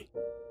with me.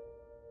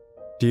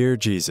 Dear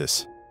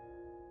Jesus,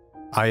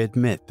 I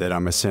admit that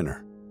I'm a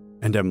sinner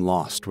and am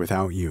lost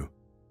without you.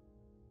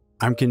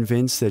 I'm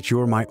convinced that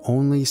you're my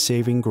only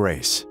saving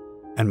grace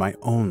and my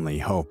only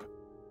hope.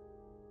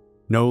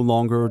 No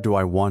longer do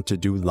I want to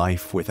do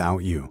life without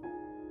you.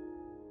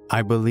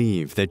 I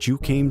believe that you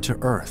came to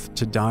earth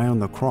to die on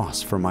the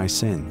cross for my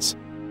sins,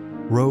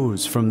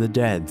 rose from the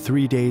dead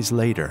 3 days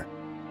later,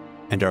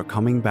 and are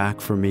coming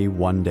back for me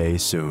one day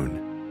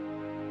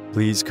soon.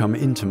 Please come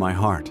into my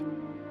heart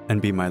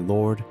and be my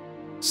Lord,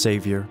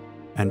 Savior,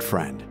 and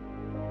friend.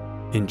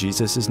 In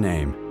Jesus'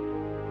 name,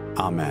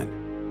 Amen.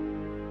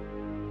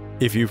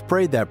 If you've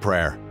prayed that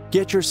prayer,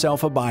 get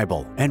yourself a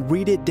Bible and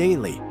read it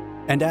daily,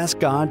 and ask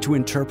God to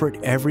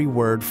interpret every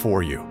word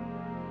for you.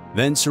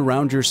 Then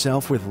surround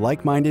yourself with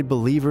like-minded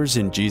believers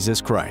in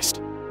Jesus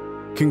Christ.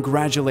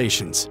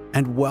 Congratulations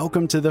and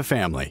welcome to the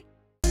family.